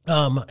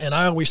 And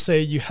I always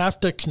say you have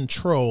to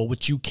control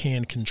what you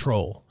can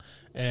control.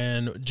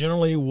 And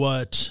generally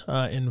what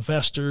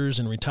investors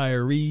and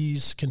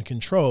retirees can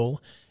control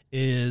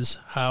is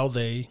how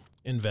they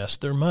invest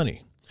their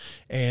money.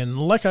 And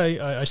like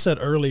I said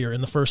earlier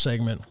in the first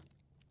segment,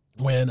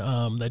 when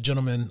that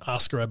gentleman,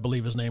 Oscar, I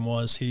believe his name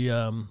was, he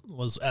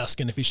was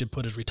asking if he should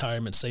put his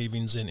retirement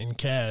savings in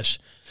cash.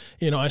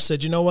 I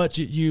said, you know what,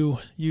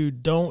 you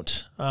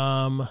don't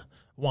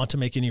want to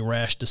make any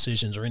rash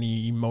decisions or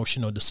any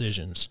emotional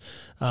decisions.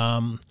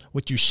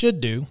 What you should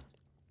do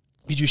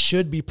is you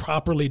should be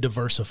properly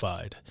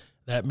diversified.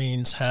 That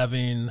means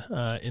having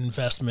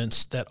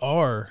investments that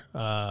are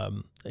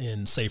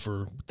in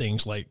safer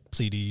things like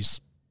CDs,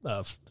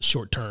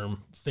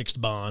 short-term fixed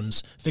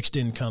bonds, fixed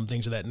income,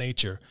 things of that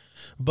nature.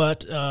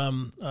 But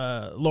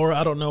Laura,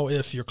 I don't know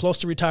if you're close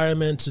to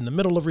retirement, in the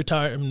middle of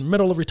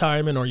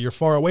retirement, or you're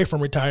far away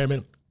from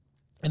retirement,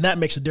 and that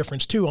makes a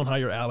difference too on how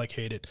you're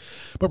allocated.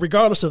 But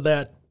regardless of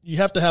that, you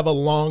have to have a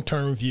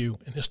long-term view.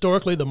 And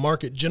historically, the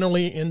market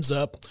generally ends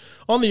up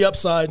on the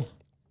upside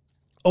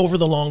over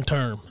the long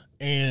term.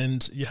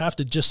 And you have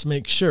to just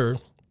make sure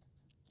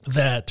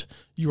that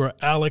you are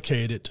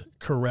allocated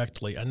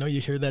correctly. I know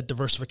you hear that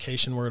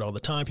diversification word all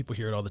the time. People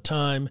hear it all the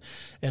time.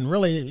 And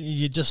really,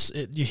 you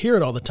hear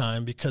it all the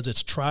time because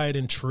it's tried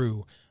and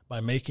true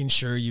by making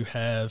sure you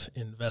have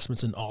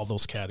investments in all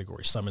those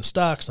categories. Some in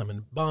stocks, some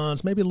in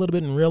bonds, maybe a little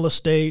bit in real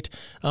estate.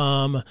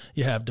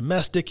 You have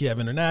domestic, you have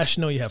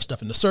international, you have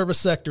stuff in the service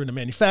sector, in the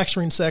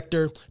manufacturing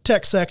sector,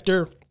 tech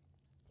sector.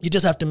 You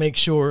just have to make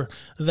sure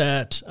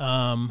that,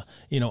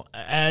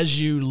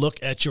 as you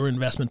look at your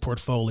investment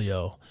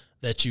portfolio,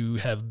 that you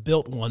have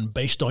built one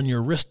based on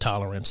your risk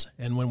tolerance.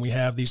 And when we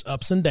have these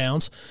ups and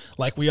downs,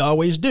 like we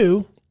always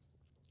do,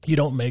 you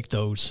don't make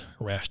those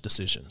rash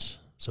decisions.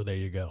 So there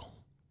you go.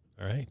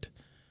 All right.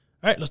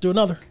 All right, let's do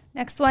another.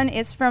 Next one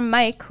is from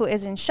Mike, who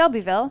is in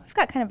Shelbyville. We've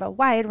got kind of a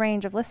wide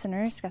range of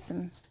listeners. Got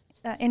some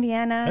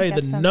Indiana. Hey, got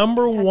the some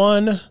number Kentucky.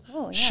 one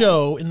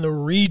show in the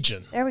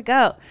region. There we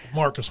go.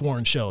 Marcus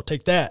Warren Show.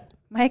 Take that.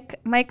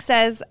 Mike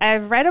says,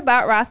 I've read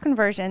about Roth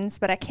conversions,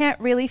 but I can't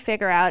really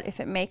figure out if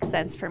it makes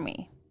sense for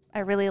me. I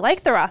really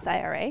like the Roth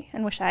IRA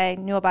and wish I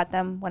knew about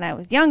them when I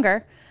was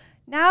younger.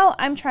 Now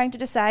I'm trying to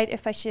decide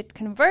if I should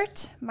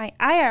convert my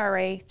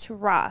IRA to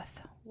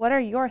Roth. What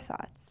are your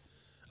thoughts?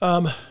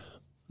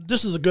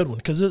 This is a good one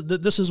because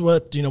this is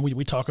what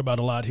we talk about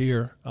a lot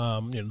here.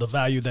 The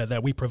value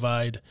that we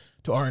provide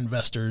to our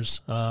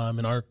investors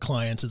and our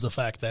clients is the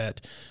fact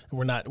that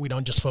we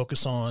don't just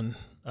focus on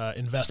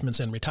investments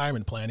and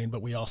retirement planning,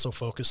 but we also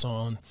focus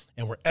on,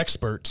 and we're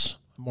experts,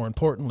 more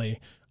importantly,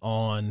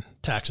 on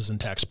taxes and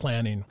tax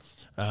planning.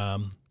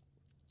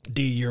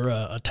 D, you're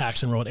a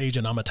tax enrolled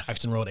agent. I'm a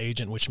tax enrolled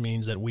agent, which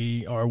means that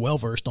we are well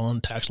versed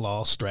on tax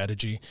law,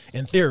 strategy,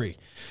 and theory.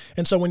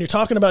 And so when you're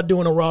talking about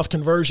doing a Roth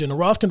conversion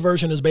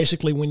is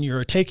basically when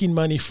you're taking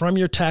money from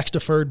your tax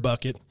deferred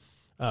bucket,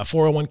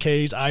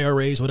 401ks,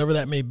 IRAs, whatever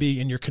that may be,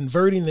 and you're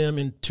converting them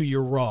into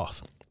your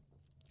Roth.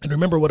 And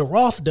remember what a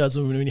Roth does,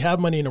 when you have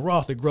money in a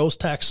Roth, it grows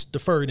tax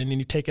deferred and then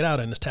you take it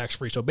out and it's tax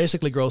free. So it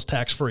basically grows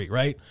tax free,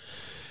 right?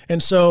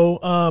 And so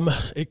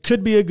it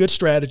could be a good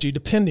strategy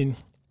depending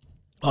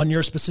on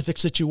your specific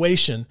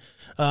situation.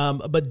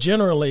 But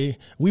generally,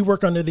 we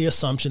work under the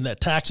assumption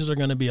that taxes are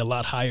going to be a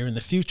lot higher in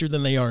the future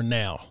than they are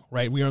now,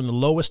 right? We are in the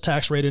lowest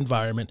tax rate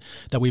environment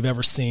that we've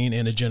ever seen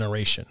in a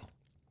generation.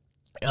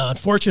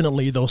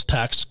 Unfortunately, those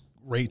tax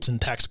rates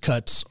and tax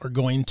cuts are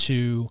going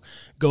to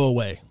go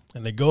away.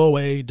 And they go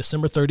away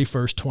December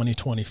 31st,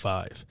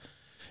 2025.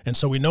 And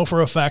so we know for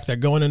a fact that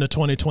going into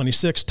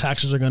 2026,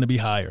 taxes are going to be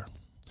higher.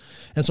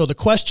 And so the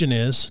question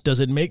is, does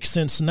it make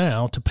sense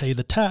now to pay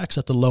the tax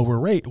at the lower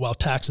rate while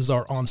taxes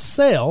are on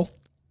sale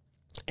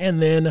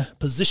and then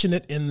position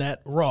it in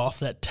that Roth,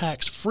 that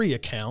tax-free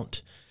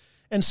account?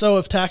 And so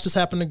if taxes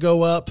happen to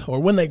go up, or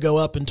when they go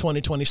up in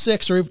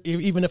 2026, or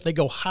even if they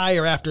go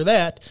higher after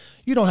that,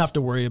 you don't have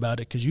to worry about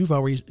it because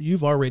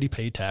you've already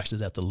paid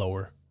taxes at the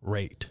lower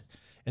rate.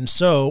 And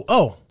so,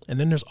 and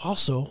then there's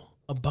also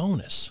a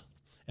bonus.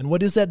 And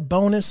what is that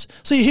bonus?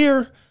 See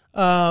here,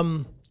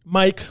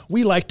 Mike,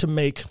 we like to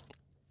make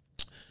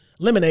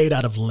lemonade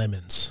out of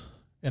lemons.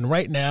 And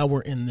right now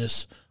we're in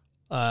this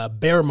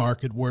bear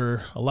market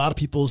where a lot of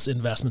people's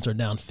investments are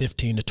down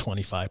 15 to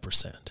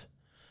 25%.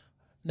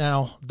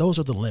 Now, those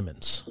are the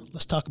lemons.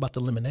 Let's talk about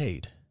the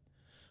lemonade.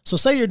 So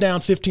say you're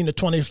down 15 to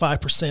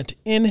 25%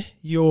 in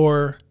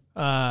your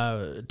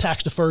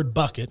tax-deferred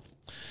bucket,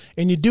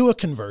 and you do a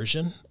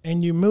conversion,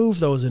 and you move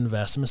those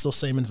investments, those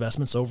same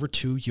investments, over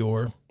to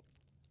your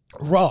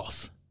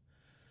Roth.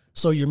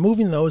 So you're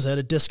moving those at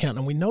a discount.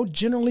 And we know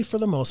generally, for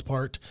the most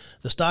part,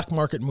 the stock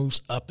market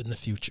moves up in the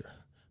future.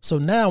 So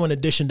now, in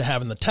addition to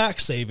having the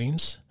tax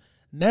savings,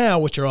 now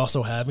what you're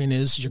also having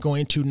is you're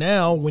going to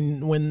now,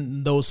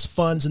 when those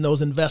funds and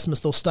those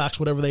investments, those stocks,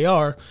 whatever they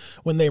are,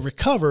 when they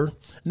recover,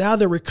 now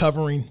they're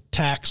recovering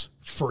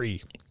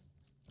tax-free.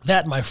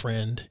 That, my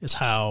friend, is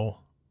how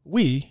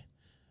we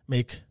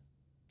make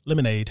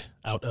lemonade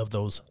out of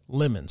those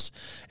lemons.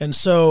 And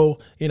so,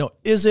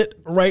 is it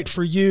right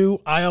for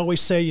you? I always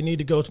say you need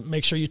to go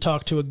make sure you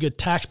talk to a good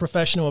tax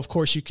professional. Of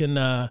course, you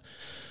can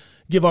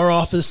give our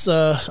office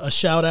a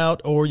shout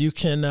out, or you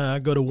can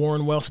go to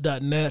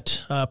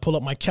warrenwealth.net, pull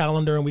up my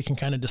calendar, and we can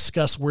kind of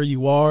discuss where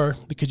you are,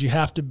 because you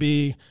have to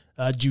be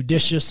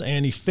judicious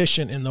and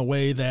efficient in the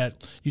way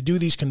that you do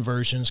these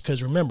conversions.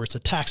 Because remember, it's a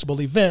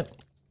taxable event.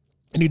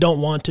 And you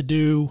don't want to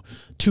do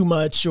too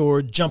much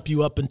or jump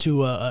you up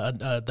into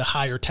the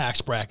higher tax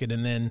bracket,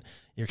 and then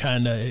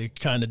it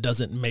kind of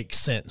doesn't make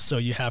sense. So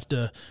you have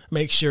to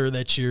make sure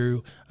that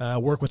you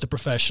work with a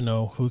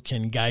professional who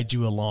can guide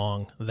you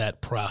along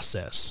that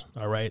process.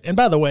 All right. And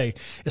by the way,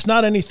 it's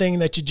not anything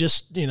that you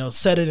just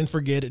set it and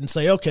forget it and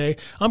say, okay,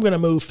 I'm going to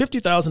move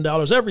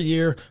 $50,000 every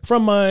year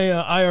from my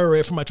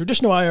IRA, from my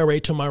traditional IRA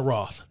to my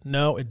Roth.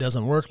 No, it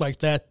doesn't work like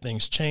that.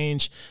 Things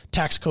change.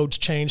 Tax codes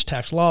change.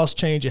 Tax laws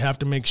change. You have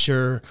to make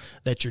sure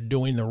that you're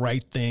doing the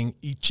right thing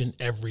each and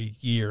every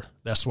year.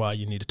 That's why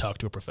you need to talk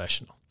to a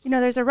professional.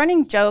 There's a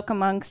running joke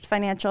amongst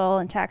financial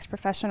and tax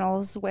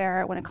professionals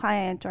where when a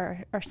client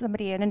or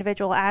somebody, an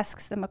individual,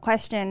 asks them a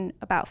question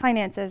about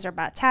finances or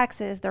about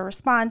taxes, their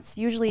response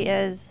usually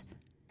is,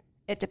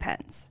 it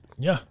depends.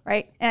 Yeah.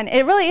 Right. And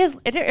it really is,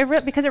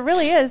 because it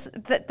really is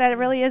that it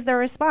really is their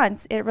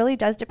response. It really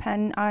does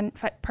depend on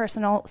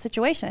personal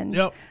situations.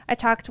 Yep. I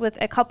talked with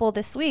a couple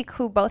this week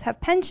who both have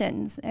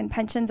pensions, and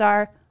pensions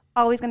are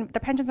always going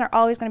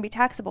to be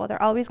taxable.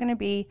 They're always going to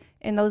be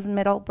in those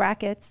middle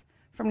brackets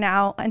from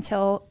now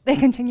until they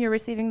continue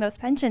receiving those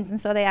pensions. And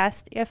so they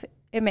asked if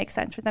it makes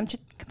sense for them to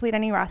complete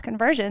any Roth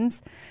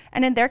conversions.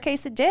 And in their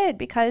case, it did,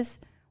 because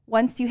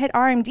once you hit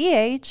RMD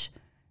age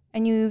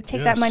and you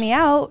take that money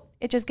out,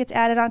 it just gets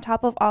added on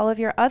top of all of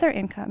your other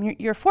income.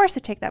 You're forced to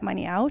take that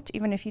money out,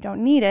 even if you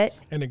don't need it.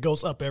 And it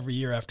goes up every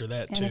year after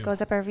that, too. And it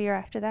goes up every year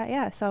after that,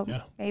 yeah. So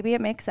maybe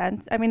it makes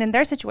sense. I mean, in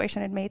their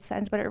situation, it made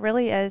sense, but it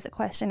really is a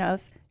question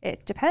of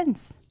it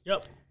depends.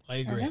 Yep, I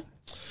agree.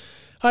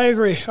 I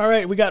agree. All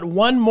right, we got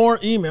one more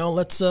email.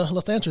 Let's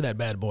answer that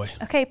bad boy.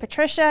 Okay,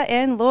 Patricia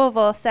in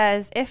Louisville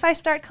says, if I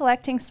start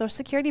collecting Social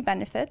Security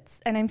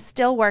benefits and I'm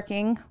still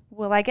working,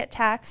 will I get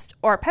taxed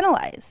or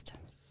penalized?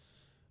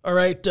 All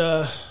right,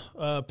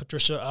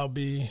 Patricia, I'll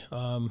be.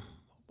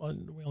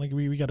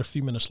 We got a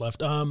few minutes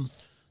left.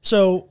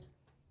 So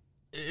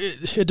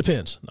it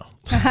depends. No.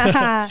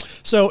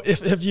 So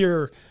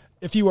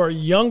if you are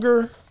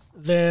younger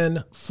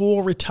than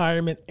full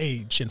retirement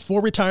age, and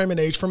full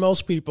retirement age for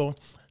most people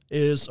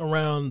is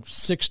around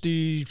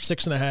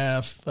 66 and a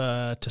half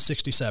to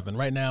 67.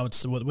 Right now,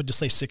 we'll just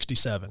say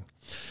 67.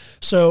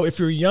 So if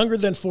you're younger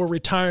than full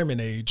retirement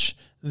age,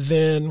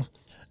 then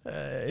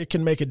it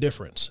can make a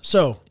difference.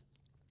 So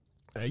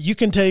you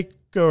can take,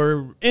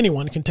 or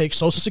anyone can take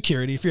Social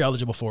Security if you're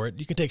eligible for it.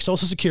 You can take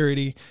Social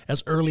Security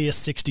as early as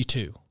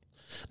 62.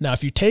 Now,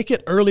 if you take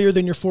it earlier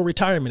than your full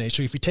retirement age,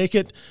 so if you take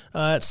it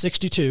at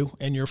 62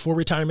 and your full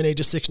retirement age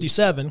is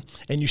 67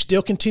 and you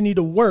still continue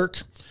to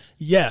work,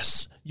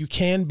 yes, you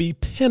can be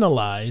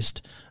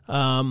penalized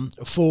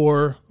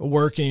for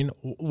working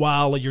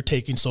while you're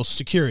taking Social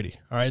Security.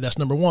 All right, that's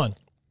number one.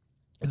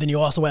 And then you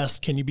also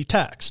ask, can you be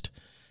taxed?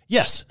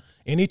 Yes.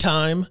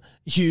 Anytime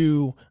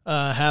you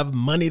have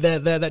money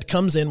that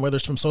comes in, whether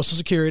it's from Social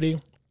Security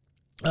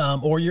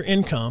or your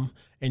income,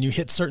 and you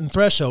hit certain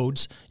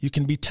thresholds, you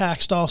can be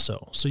taxed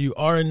also. So you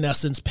are, in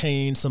essence,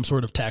 paying some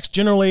sort of tax.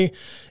 Generally,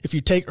 if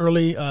you take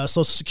early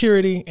Social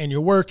Security and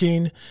you're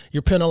working,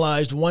 you're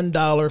penalized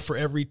 $1 for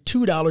every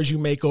 $2 you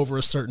make over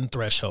a certain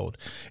threshold.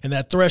 And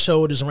that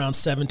threshold is around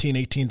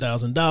 $17,000,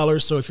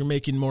 $18,000. So if you're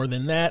making more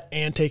than that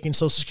and taking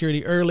Social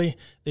Security early,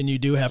 then you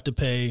do have to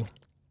pay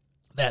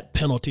that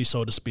penalty,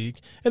 so to speak.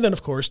 And then,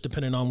 of course,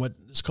 depending on what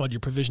is called your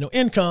provisional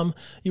income,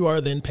 you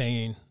are then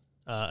paying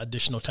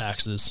additional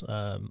taxes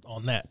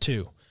on that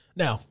too.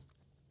 Now,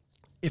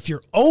 if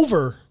you're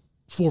over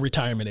full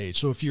retirement age,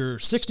 so if you're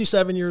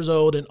 67 years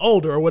old and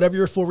older, or whatever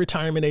your full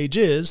retirement age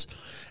is,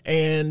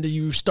 and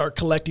you start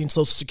collecting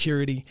Social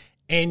Security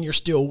and you're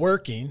still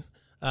working,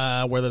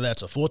 whether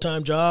that's a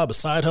full-time job, a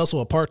side hustle,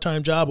 a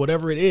part-time job,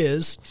 whatever it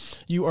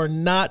is, you are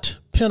not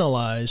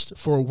penalized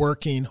for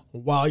working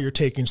while you're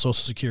taking Social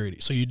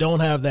Security. So you don't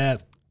have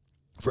that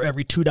for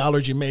every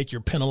 $2 you make, you're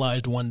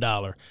penalized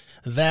 $1.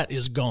 That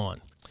is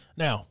gone.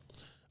 Now,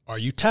 are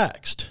you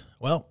taxed?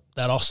 Well,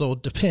 that also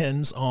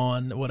depends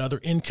on what other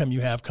income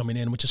you have coming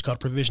in, which is called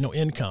provisional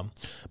income.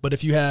 But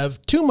if you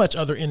have too much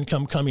other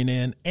income coming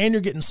in and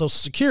you're getting Social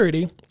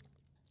Security,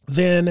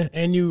 then,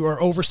 and you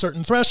are over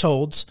certain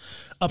thresholds,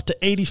 up to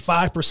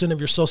 85% of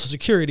your Social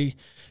Security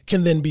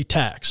can then be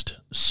taxed.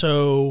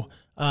 So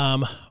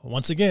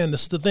once again,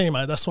 this is the thing.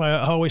 That's why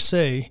I always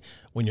say,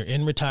 when you're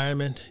in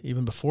retirement,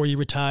 even before you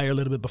retire, a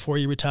little bit before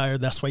you retire,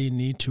 that's why you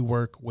need to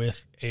work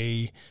with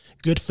a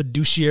good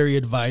fiduciary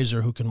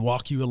advisor who can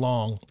walk you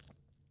along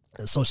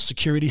Social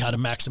Security, how to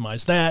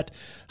maximize that,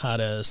 how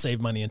to save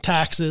money in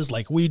taxes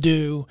like we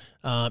do,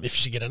 if you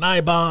should get an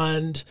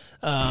I-bond,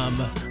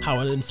 how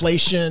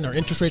inflation or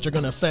interest rates are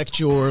going to affect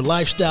your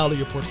lifestyle or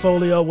your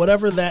portfolio,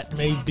 whatever that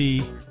may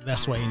be.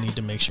 That's why you need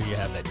to make sure you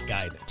have that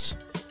guidance.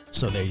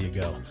 So there you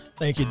go.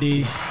 Thank you,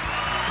 Dee.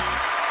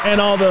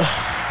 And all the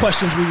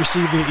questions we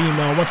receive via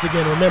email. Once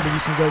again, remember, you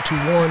can go to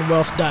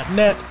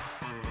warrenwealth.net,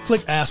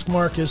 click Ask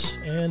Marcus,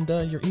 and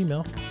your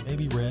email may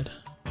be read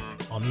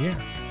on the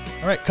air.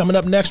 All right, coming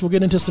up next, we'll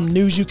get into some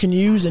news you can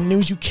use and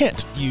news you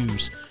can't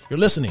use. You're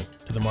listening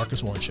to The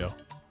Marcus Warren Show.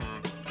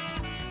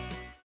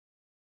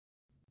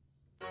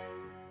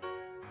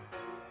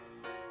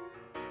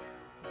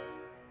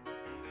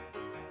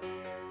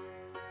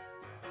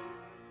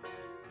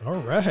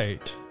 All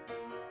right.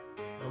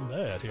 I'm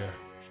bad here.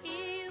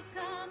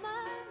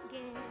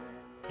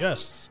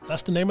 Yes,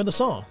 that's the name of the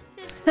song.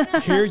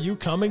 Here You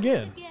Come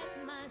Again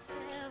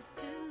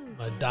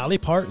by Dolly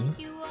Parton.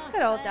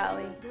 Good old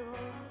Dolly.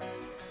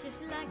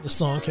 The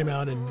song came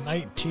out in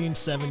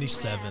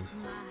 1977.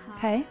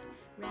 Okay.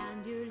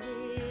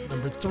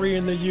 Number 3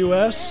 in the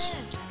U.S.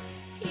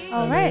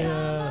 All and right.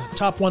 A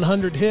top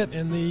 100 hit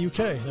in the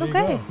U.K. There you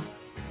go.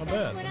 Not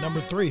bad. But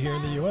number 3 here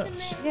in the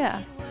U.S.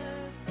 Yeah.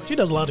 She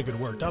does a lot of good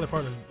work. Dolly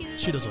Parton,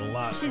 she does a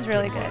lot. She's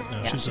really good.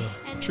 Now, yeah. She's a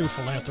true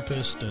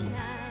philanthropist, and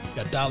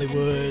got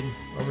Dollywood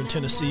over in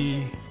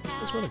Tennessee.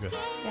 It's really good.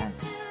 Yeah.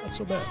 Not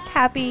so bad. Just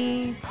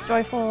happy,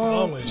 joyful.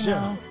 Always,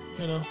 yeah.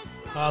 You know,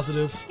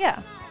 positive.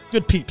 Yeah.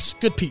 Good peeps.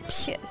 Good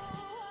peeps. She is.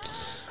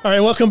 All right,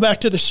 welcome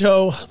back to the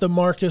show, The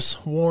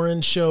Marcus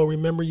Warren Show.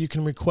 Remember, you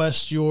can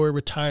request your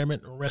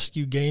retirement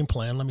rescue game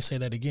plan. Let me say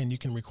that again. You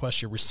can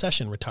request your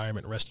recession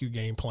retirement rescue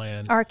game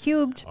plan.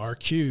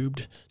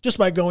 R-cubed. Just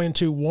by going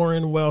to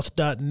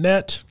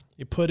warrenwealth.net.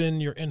 You put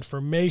in your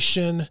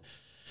information,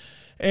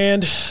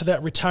 and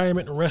that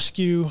retirement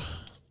rescue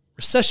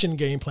recession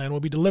game plan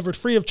will be delivered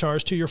free of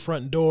charge to your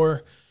front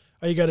door.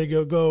 All you got to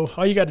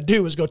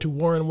do is go to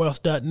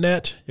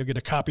warrenwealth.net. You'll get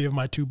a copy of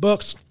my 2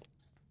 books,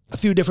 a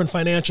few different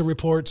financial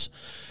reports,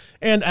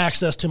 and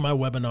access to my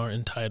webinar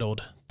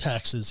entitled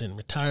Taxes in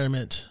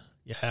Retirement.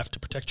 You have to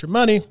protect your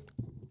money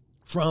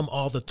from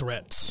all the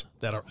threats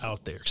that are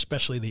out there,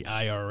 especially the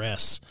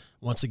IRS.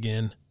 Once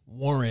again,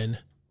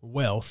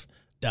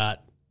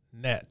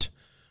 warrenwealth.net.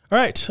 All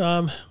right,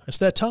 it's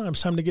that time.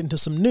 It's time to get into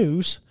some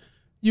news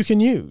you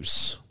can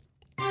use.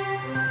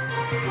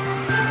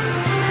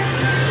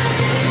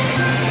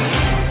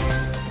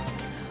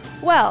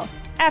 Well,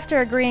 after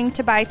agreeing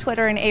to buy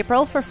Twitter in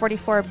April for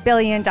 $44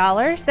 billion,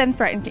 then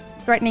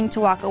threatening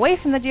to walk away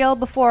from the deal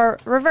before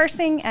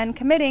reversing and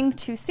committing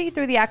to see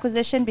through the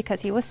acquisition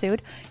because he was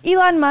sued,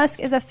 Elon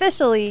Musk is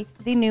officially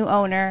the new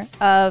owner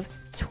of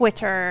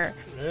Twitter.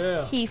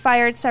 Yeah. He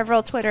fired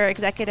several Twitter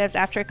executives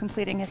after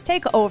completing his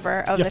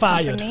takeover of the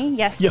company.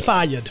 Yes, You're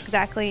fired.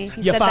 Exactly.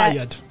 He You're said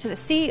fired. that to the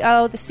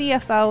CEO, the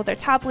CFO, their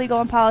top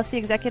legal and policy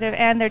executive,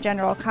 and their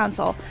general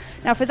counsel.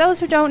 Now, for those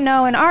who don't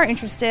know and are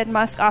interested,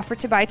 Musk offered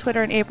to buy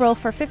Twitter in April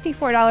for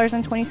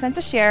 $54.20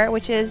 a share,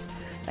 which is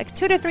like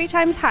 2 to 3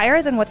 times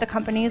higher than what the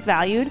company is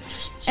valued.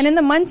 And in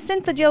the months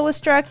since the deal was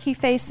struck, Twitter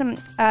faced some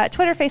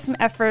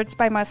efforts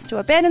by Musk to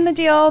abandon the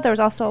deal. There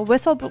was also a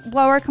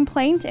whistleblower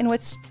complaint in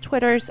which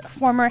Twitter's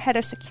former head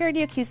of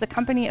security accused the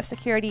company of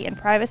security and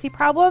privacy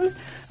problems.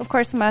 Of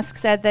course, Musk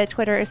said that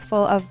Twitter is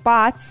full of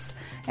bots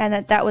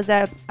and that was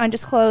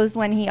undisclosed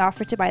when he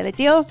offered to buy the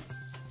deal.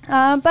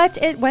 But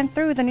it went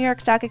through. The New York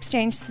Stock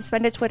Exchange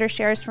suspended Twitter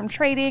shares from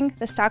trading.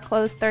 The stock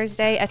closed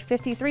Thursday at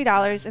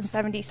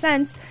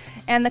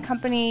 $53.70, and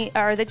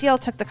the deal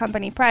took the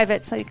company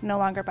private, so you can no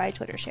longer buy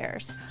Twitter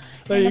shares.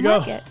 There you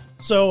go.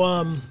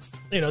 So,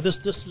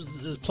 this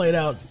was played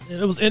out. It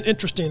was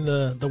interesting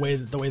the way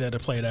that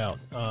it played out.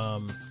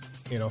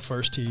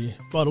 First he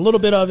bought a little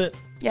bit of it.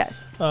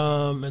 Yes.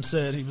 And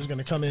said he was going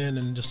to come in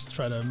and just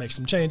try to make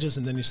some changes,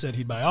 and then he said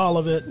he'd buy all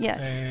of it.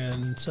 Yes.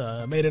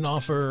 And made an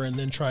offer, and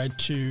then tried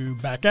to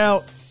back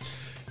out.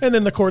 And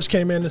then the courts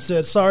came in and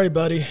said, "Sorry,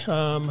 buddy,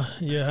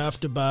 you have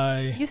to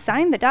buy." You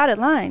signed the dotted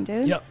line,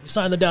 dude. Yep, you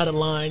signed the dotted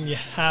line. You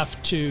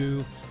have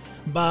to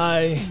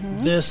buy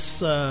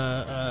this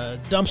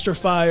dumpster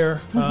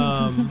fire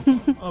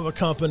of a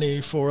company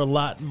for a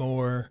lot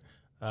more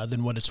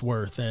than what it's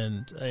worth.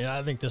 And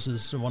I think this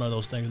is one of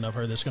those things, and I've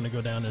heard this going to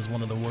go down as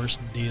one of the worst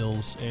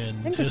deals in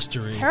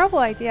history. It's a terrible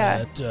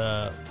idea.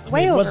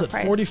 Way was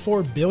overpriced. it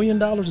 $44 billion?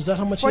 Is that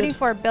how much?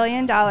 $44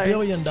 billion.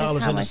 Billion dollars,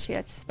 is how and much it's he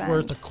had spent.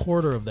 worth a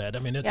quarter of that. I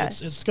mean,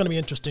 Yes. it's going to be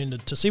interesting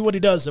to see what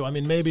he does, though. I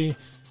mean, maybe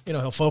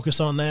he'll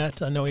focus on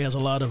that. I know he has a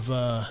lot of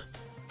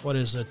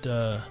plates,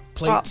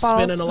 Balls.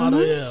 spinning a lot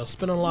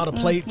of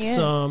plates. Yes.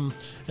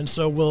 And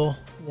so we'll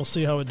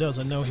see how it does.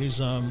 I know he's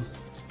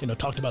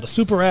talked about a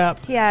super app.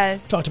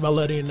 Yes. Talked about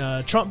letting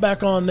Trump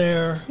back on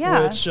there.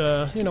 Yeah. Which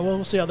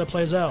we'll see how that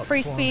plays out.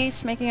 Free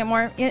speech, making it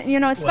more.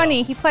 It's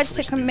funny. He pledged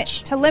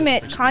to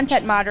limit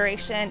content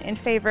moderation in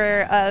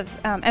favor of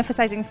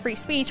emphasizing free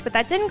speech, but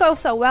that didn't go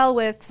so well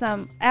with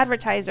some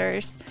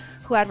advertisers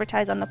who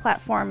advertise on the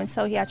platform, and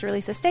so he had to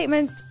release a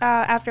statement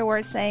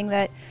afterwards saying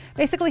that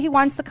basically he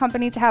wants the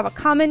company to have a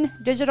common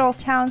digital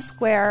town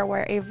square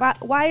where a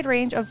wide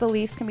range of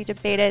beliefs can be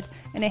debated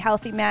in a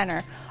healthy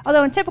manner.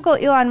 Although in typical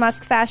Elon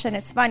Musk fashion,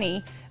 it's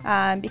funny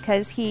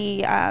because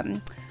he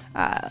on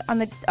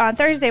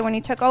Thursday when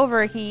he took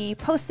over, he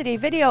posted a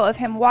video of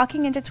him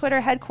walking into Twitter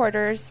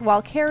headquarters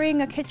while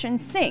carrying a kitchen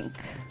sink,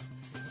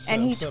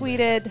 and he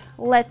tweeted,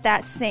 "Let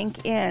that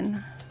sink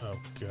in." Oh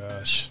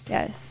gosh.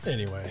 Yes.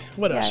 Anyway,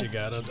 what else you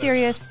got?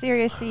 Serious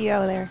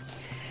CEO there.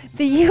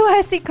 The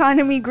U.S.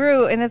 economy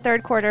grew in the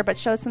third quarter, but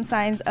showed some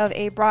signs of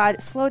a broad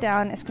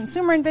slowdown as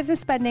consumer and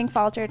business spending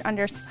faltered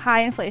under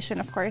high inflation,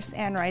 of course,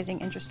 and rising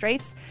interest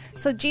rates.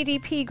 So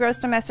GDP, gross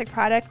domestic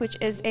product, which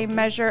is a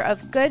measure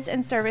of goods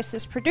and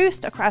services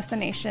produced across the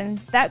nation,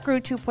 that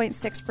grew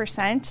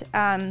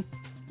 2.6%.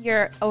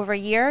 Year over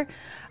year.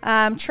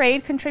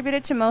 Trade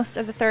contributed to most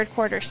of the third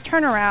quarter's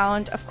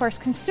turnaround. Of course,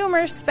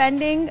 consumer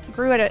spending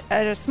grew at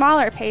a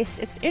smaller pace.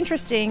 It's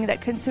interesting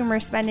that consumer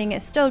spending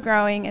is still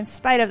growing in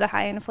spite of the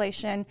high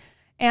inflation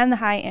and the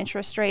high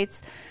interest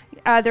rates.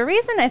 The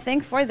reason I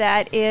think for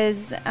that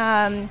is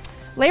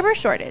labor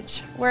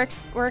shortage.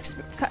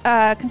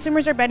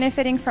 Consumers are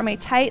benefiting from a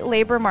tight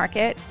labor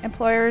market.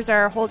 Employers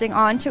are holding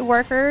on to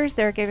workers.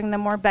 They're giving them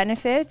more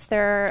benefits.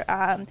 They're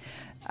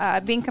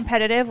being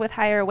competitive with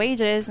higher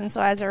wages, and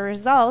so as a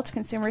result,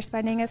 consumer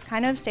spending has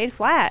kind of stayed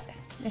flat.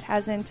 It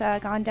hasn't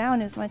gone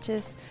down as much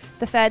as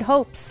the Fed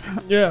hopes.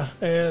 Yeah,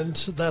 and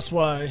that's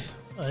why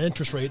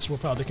interest rates will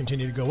probably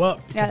continue to go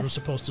up because Yes. we're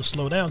supposed to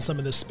slow down some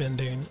of this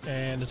spending,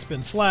 and it's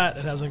been flat.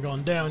 It hasn't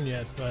gone down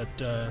yet, but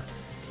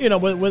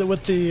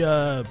with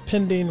the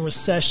pending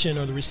recession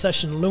or the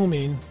recession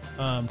looming,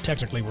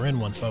 technically we're in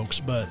one, folks,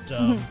 but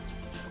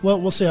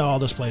we'll see how all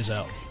this plays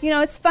out.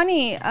 It's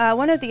funny.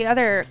 One of the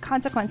other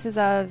consequences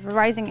of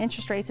rising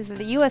interest rates is that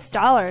the U.S.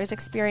 dollar is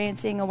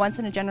experiencing a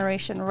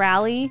once-in-a-generation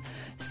rally.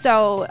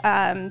 So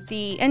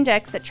the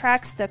index that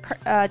tracks the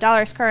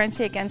dollar's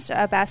currency against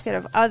a basket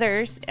of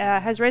others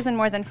has risen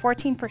more than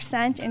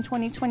 14% in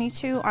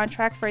 2022, on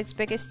track for its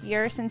biggest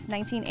year since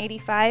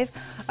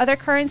 1985. Other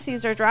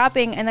currencies are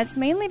dropping, and that's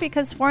mainly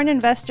because foreign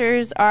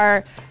investors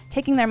are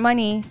taking their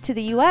money to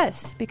the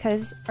U.S.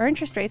 because our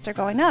interest rates are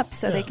going up,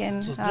 so they can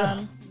make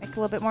a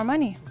little bit more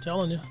money. I'm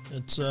telling you,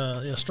 it's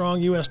a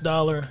strong U.S.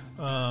 dollar.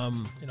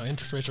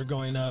 Interest rates are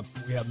going up.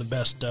 We have the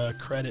best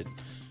credit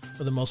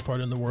for the most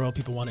part in the world.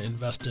 People want to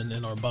invest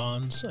in our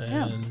bonds,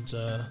 and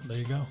there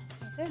you go.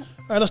 That's it.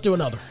 All right, let's do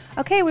another.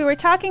 Okay, we were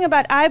talking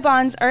about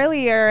I-bonds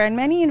earlier, and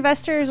many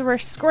investors were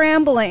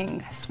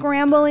scrambling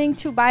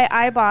to buy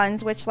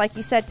I-bonds, which, like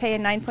you said, pay a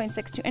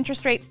 9.62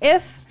 interest rate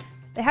if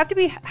they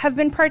have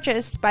been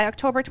purchased by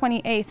October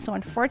 28th. So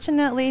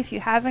unfortunately, if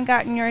you haven't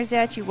gotten yours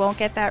yet, you won't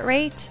get that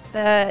rate.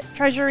 The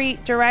Treasury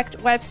Direct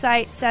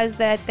website says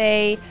that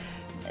they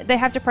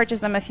have to purchase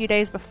them a few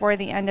days before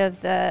the end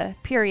of the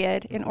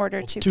period in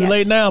order to too get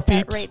late now,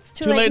 that peeps. rate. It's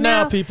Too late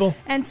now, people.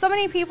 And so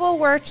many people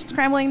were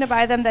scrambling to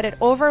buy them that it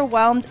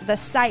overwhelmed the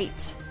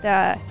site.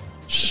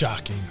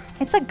 Shocking.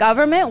 It's a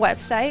government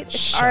website. It's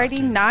Shocking.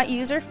 already not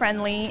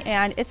user-friendly,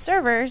 and its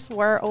servers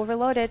were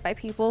overloaded by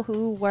people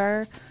who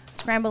were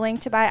scrambling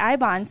to buy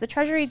I-bonds. The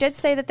Treasury did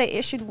say that they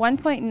issued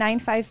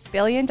 $1.95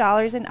 billion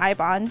in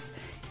I-bonds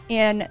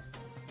in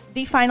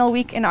the final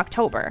week in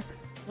October,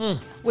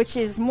 which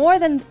is more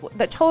than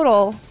the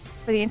total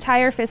for the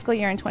entire fiscal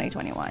year in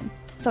 2021.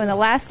 So in the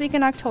last week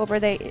in October,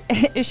 they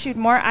issued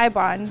more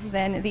I-bonds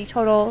than the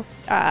total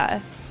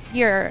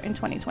year in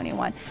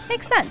 2021.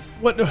 Makes sense.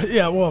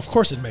 Well, of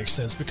course it makes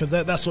sense, because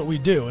that's what we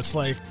do. It's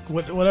like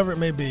whatever it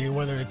may be,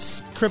 whether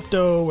it's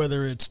crypto,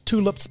 whether it's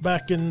tulips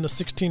back in the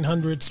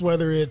 1600s,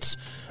 whether it's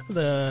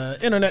the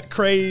internet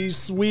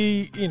craze,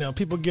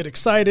 people get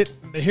excited,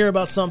 they hear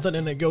about something,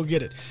 and they go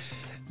get it.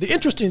 The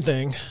interesting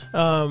thing,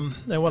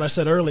 and what I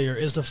said earlier,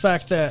 is the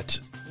fact that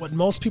what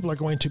most people are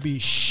going to be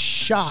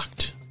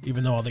shocked,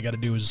 even though all they got to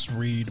do is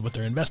read what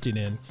they're investing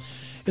in,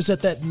 is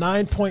that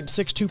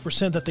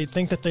 9.62% that they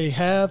think that they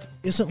have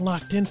isn't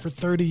locked in for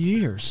 30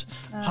 years.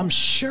 I'm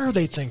sure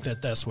they think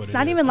that that's what it is. It's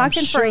not even locked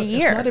in for a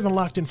year. It's not even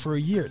locked in for a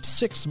year. It's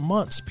 6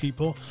 months,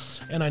 people.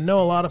 And I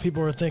know a lot of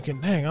people are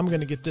thinking, dang, I'm going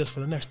to get this for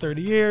the next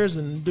 30 years,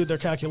 and do their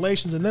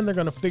calculations, and then they're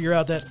going to figure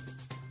out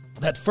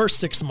that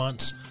first 6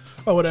 months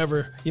or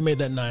whatever, you made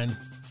that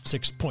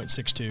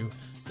 6.62.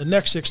 The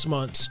next 6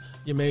 months,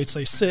 you made,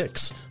 say,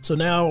 6. So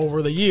now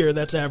over the year,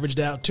 that's averaged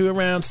out to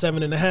around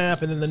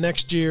 7.5. And then the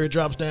next year, it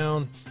drops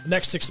down. The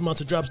next 6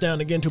 months, it drops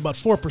down again to about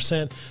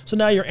 4%. So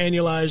now your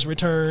annualized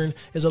return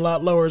is a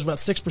lot lower. It's about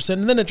 6%.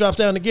 And then it drops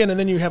down again. And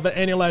then you have an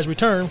annualized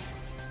return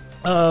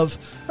of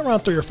around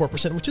 3 or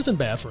 4%, which isn't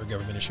bad for a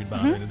government-issued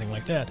bond or anything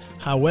like that.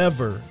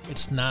 However,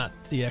 it's not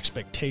the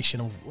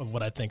expectation of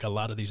what I think a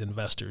lot of these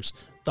investors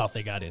thought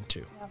they got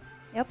into.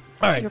 Yep.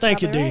 All right.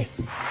 Thank you, Dee, right.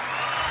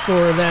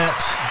 for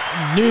that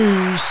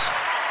news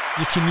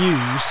you can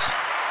use.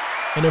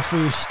 And if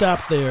we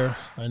stop there,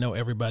 I know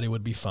everybody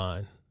would be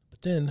fine.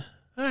 But then,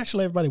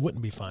 actually, everybody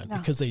wouldn't be fine,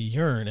 because they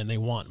yearn and they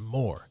want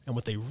more. And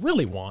what they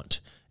really want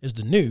is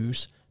the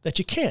news that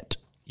you can't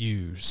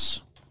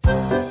use.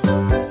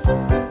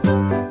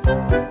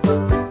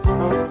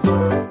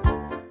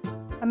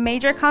 A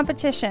major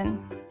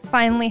competition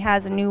finally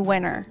has a new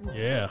winner.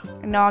 Yeah.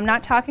 No, I'm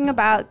not talking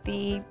about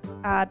the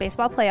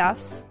baseball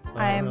playoffs.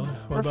 Really?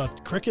 What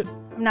about cricket?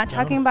 I'm not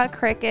talking about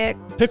cricket.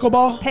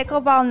 Pickleball?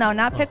 Pickleball, no,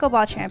 not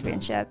pickleball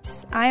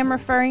championships. I am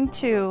referring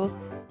to, you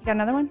got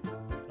another one?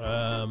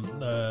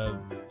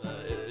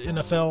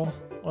 NFL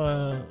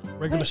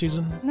regular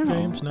season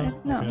games? No?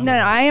 Okay. No,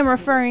 I am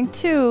referring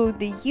to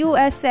the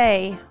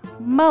USA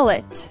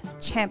Mullet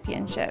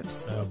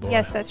Championships. Oh, boy.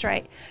 Yes, that's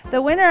right.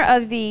 The winner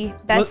of the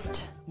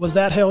best... Was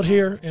that held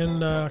here in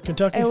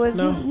Kentucky? It was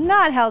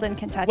not held in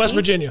Kentucky. West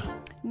Virginia?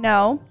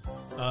 No.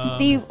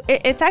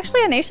 It's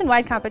actually a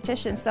nationwide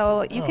competition,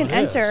 so you can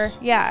enter. Is.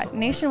 Yeah,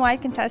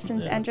 nationwide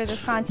contestants enter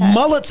this contest.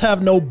 Mullets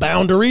have no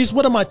boundaries.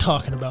 What am I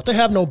talking about? They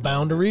have no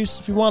boundaries.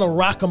 If you want to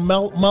rock a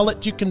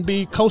mullet, you can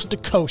be coast to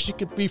coast. You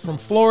could be from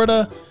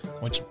Florida,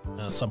 which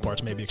some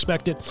parts may be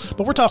expected,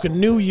 but we're talking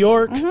New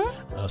York.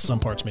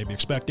 Some parts may be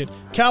expected.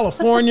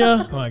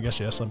 California. I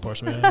guess some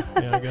parts may.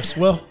 Yeah, I guess.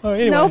 Well,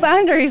 anyway. No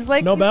boundaries,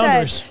 like no you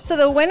boundaries. said. So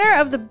the winner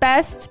of the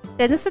best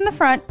business in the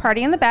front,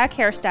 party in the back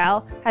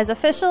hairstyle has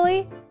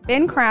officially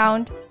been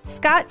crowned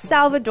Scott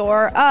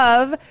Salvador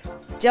of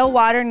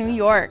Stillwater, New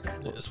York.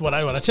 That's what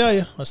I tell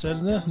you. I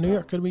said New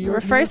York could be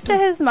yours. Refers to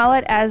his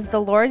mullet as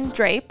the Lord's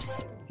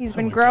Drapes. He's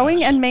been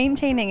growing and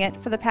maintaining it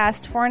for the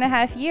past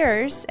 4.5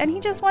 years, and he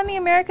just won the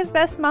America's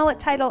Best Mullet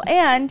title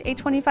and a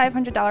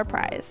 $2,500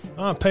 prize.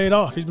 Paid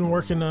off. He's been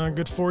working a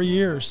good 4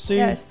 years. See,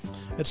 yes,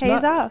 it's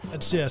pays not, off.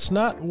 It's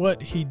not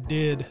what he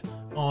did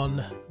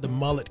on the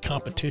mullet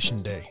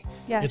competition day.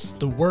 Yes. It's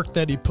the work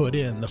that he put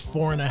in the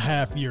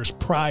 4.5 years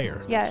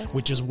prior. Yes.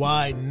 Which is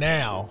why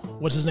now,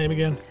 what's his name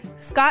again?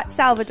 Scott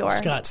Salvador.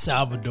 Scott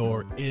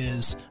Salvador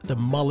is the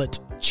mullet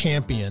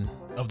champion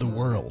of the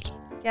world.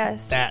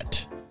 Yes.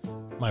 That,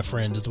 my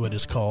friend, is what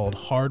is called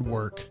hard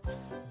work,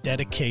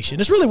 dedication.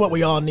 It's really what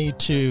we all need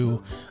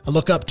to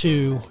look up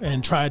to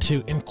and try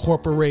to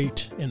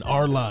incorporate in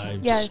our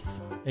lives.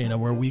 Yes. You know,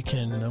 where we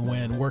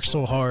can work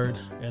so hard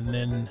and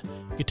then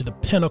get to the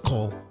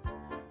pinnacle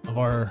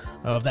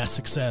of that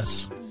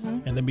success,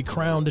 and then be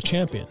crowned a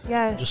champion.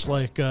 Yes. Just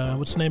like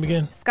what's his name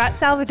again? Scott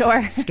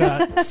Salvador.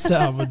 Scott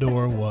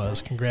Salvador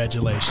was.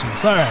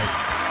 Congratulations. All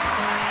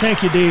right.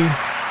 Thank you, D,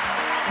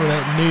 for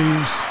that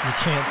news you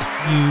can't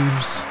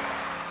use.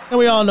 And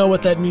we all know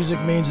what that music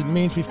means. It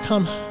means we've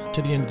come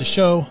to the end of the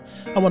show.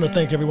 I want to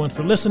thank everyone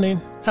for listening.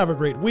 Have a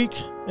great week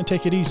and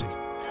take it easy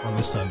on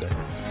this Sunday.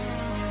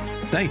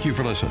 Thank you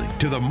for listening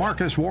to The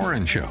Marcus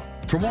Warren Show.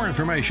 For more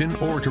information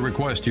or to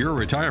request your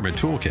retirement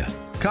toolkit,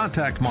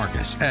 contact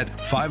Marcus at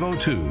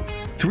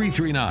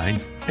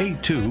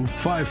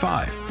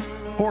 502-339-8255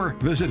 or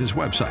visit his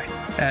website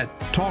at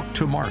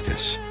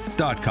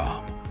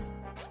talktomarcus.com.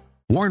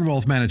 Warren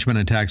Wealth Management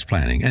and Tax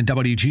Planning and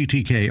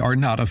WGTK are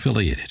not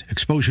affiliated.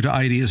 Exposure to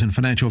ideas and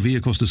financial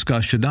vehicles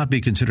discussed should not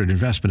be considered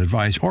investment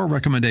advice or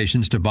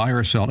recommendations to buy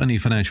or sell any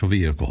financial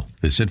vehicle.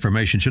 This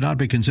information should not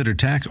be considered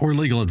tax or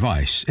legal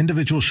advice.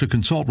 Individuals should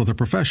consult with a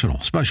professional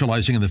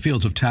specializing in the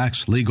fields of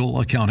tax, legal,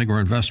 accounting, or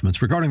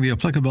investments regarding the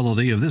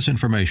applicability of this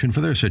information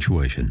for their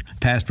situation.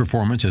 Past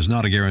performance is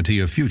not a guarantee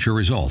of future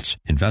results.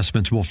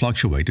 Investments will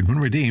fluctuate and when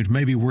redeemed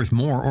may be worth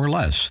more or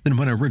less than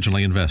when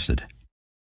originally invested.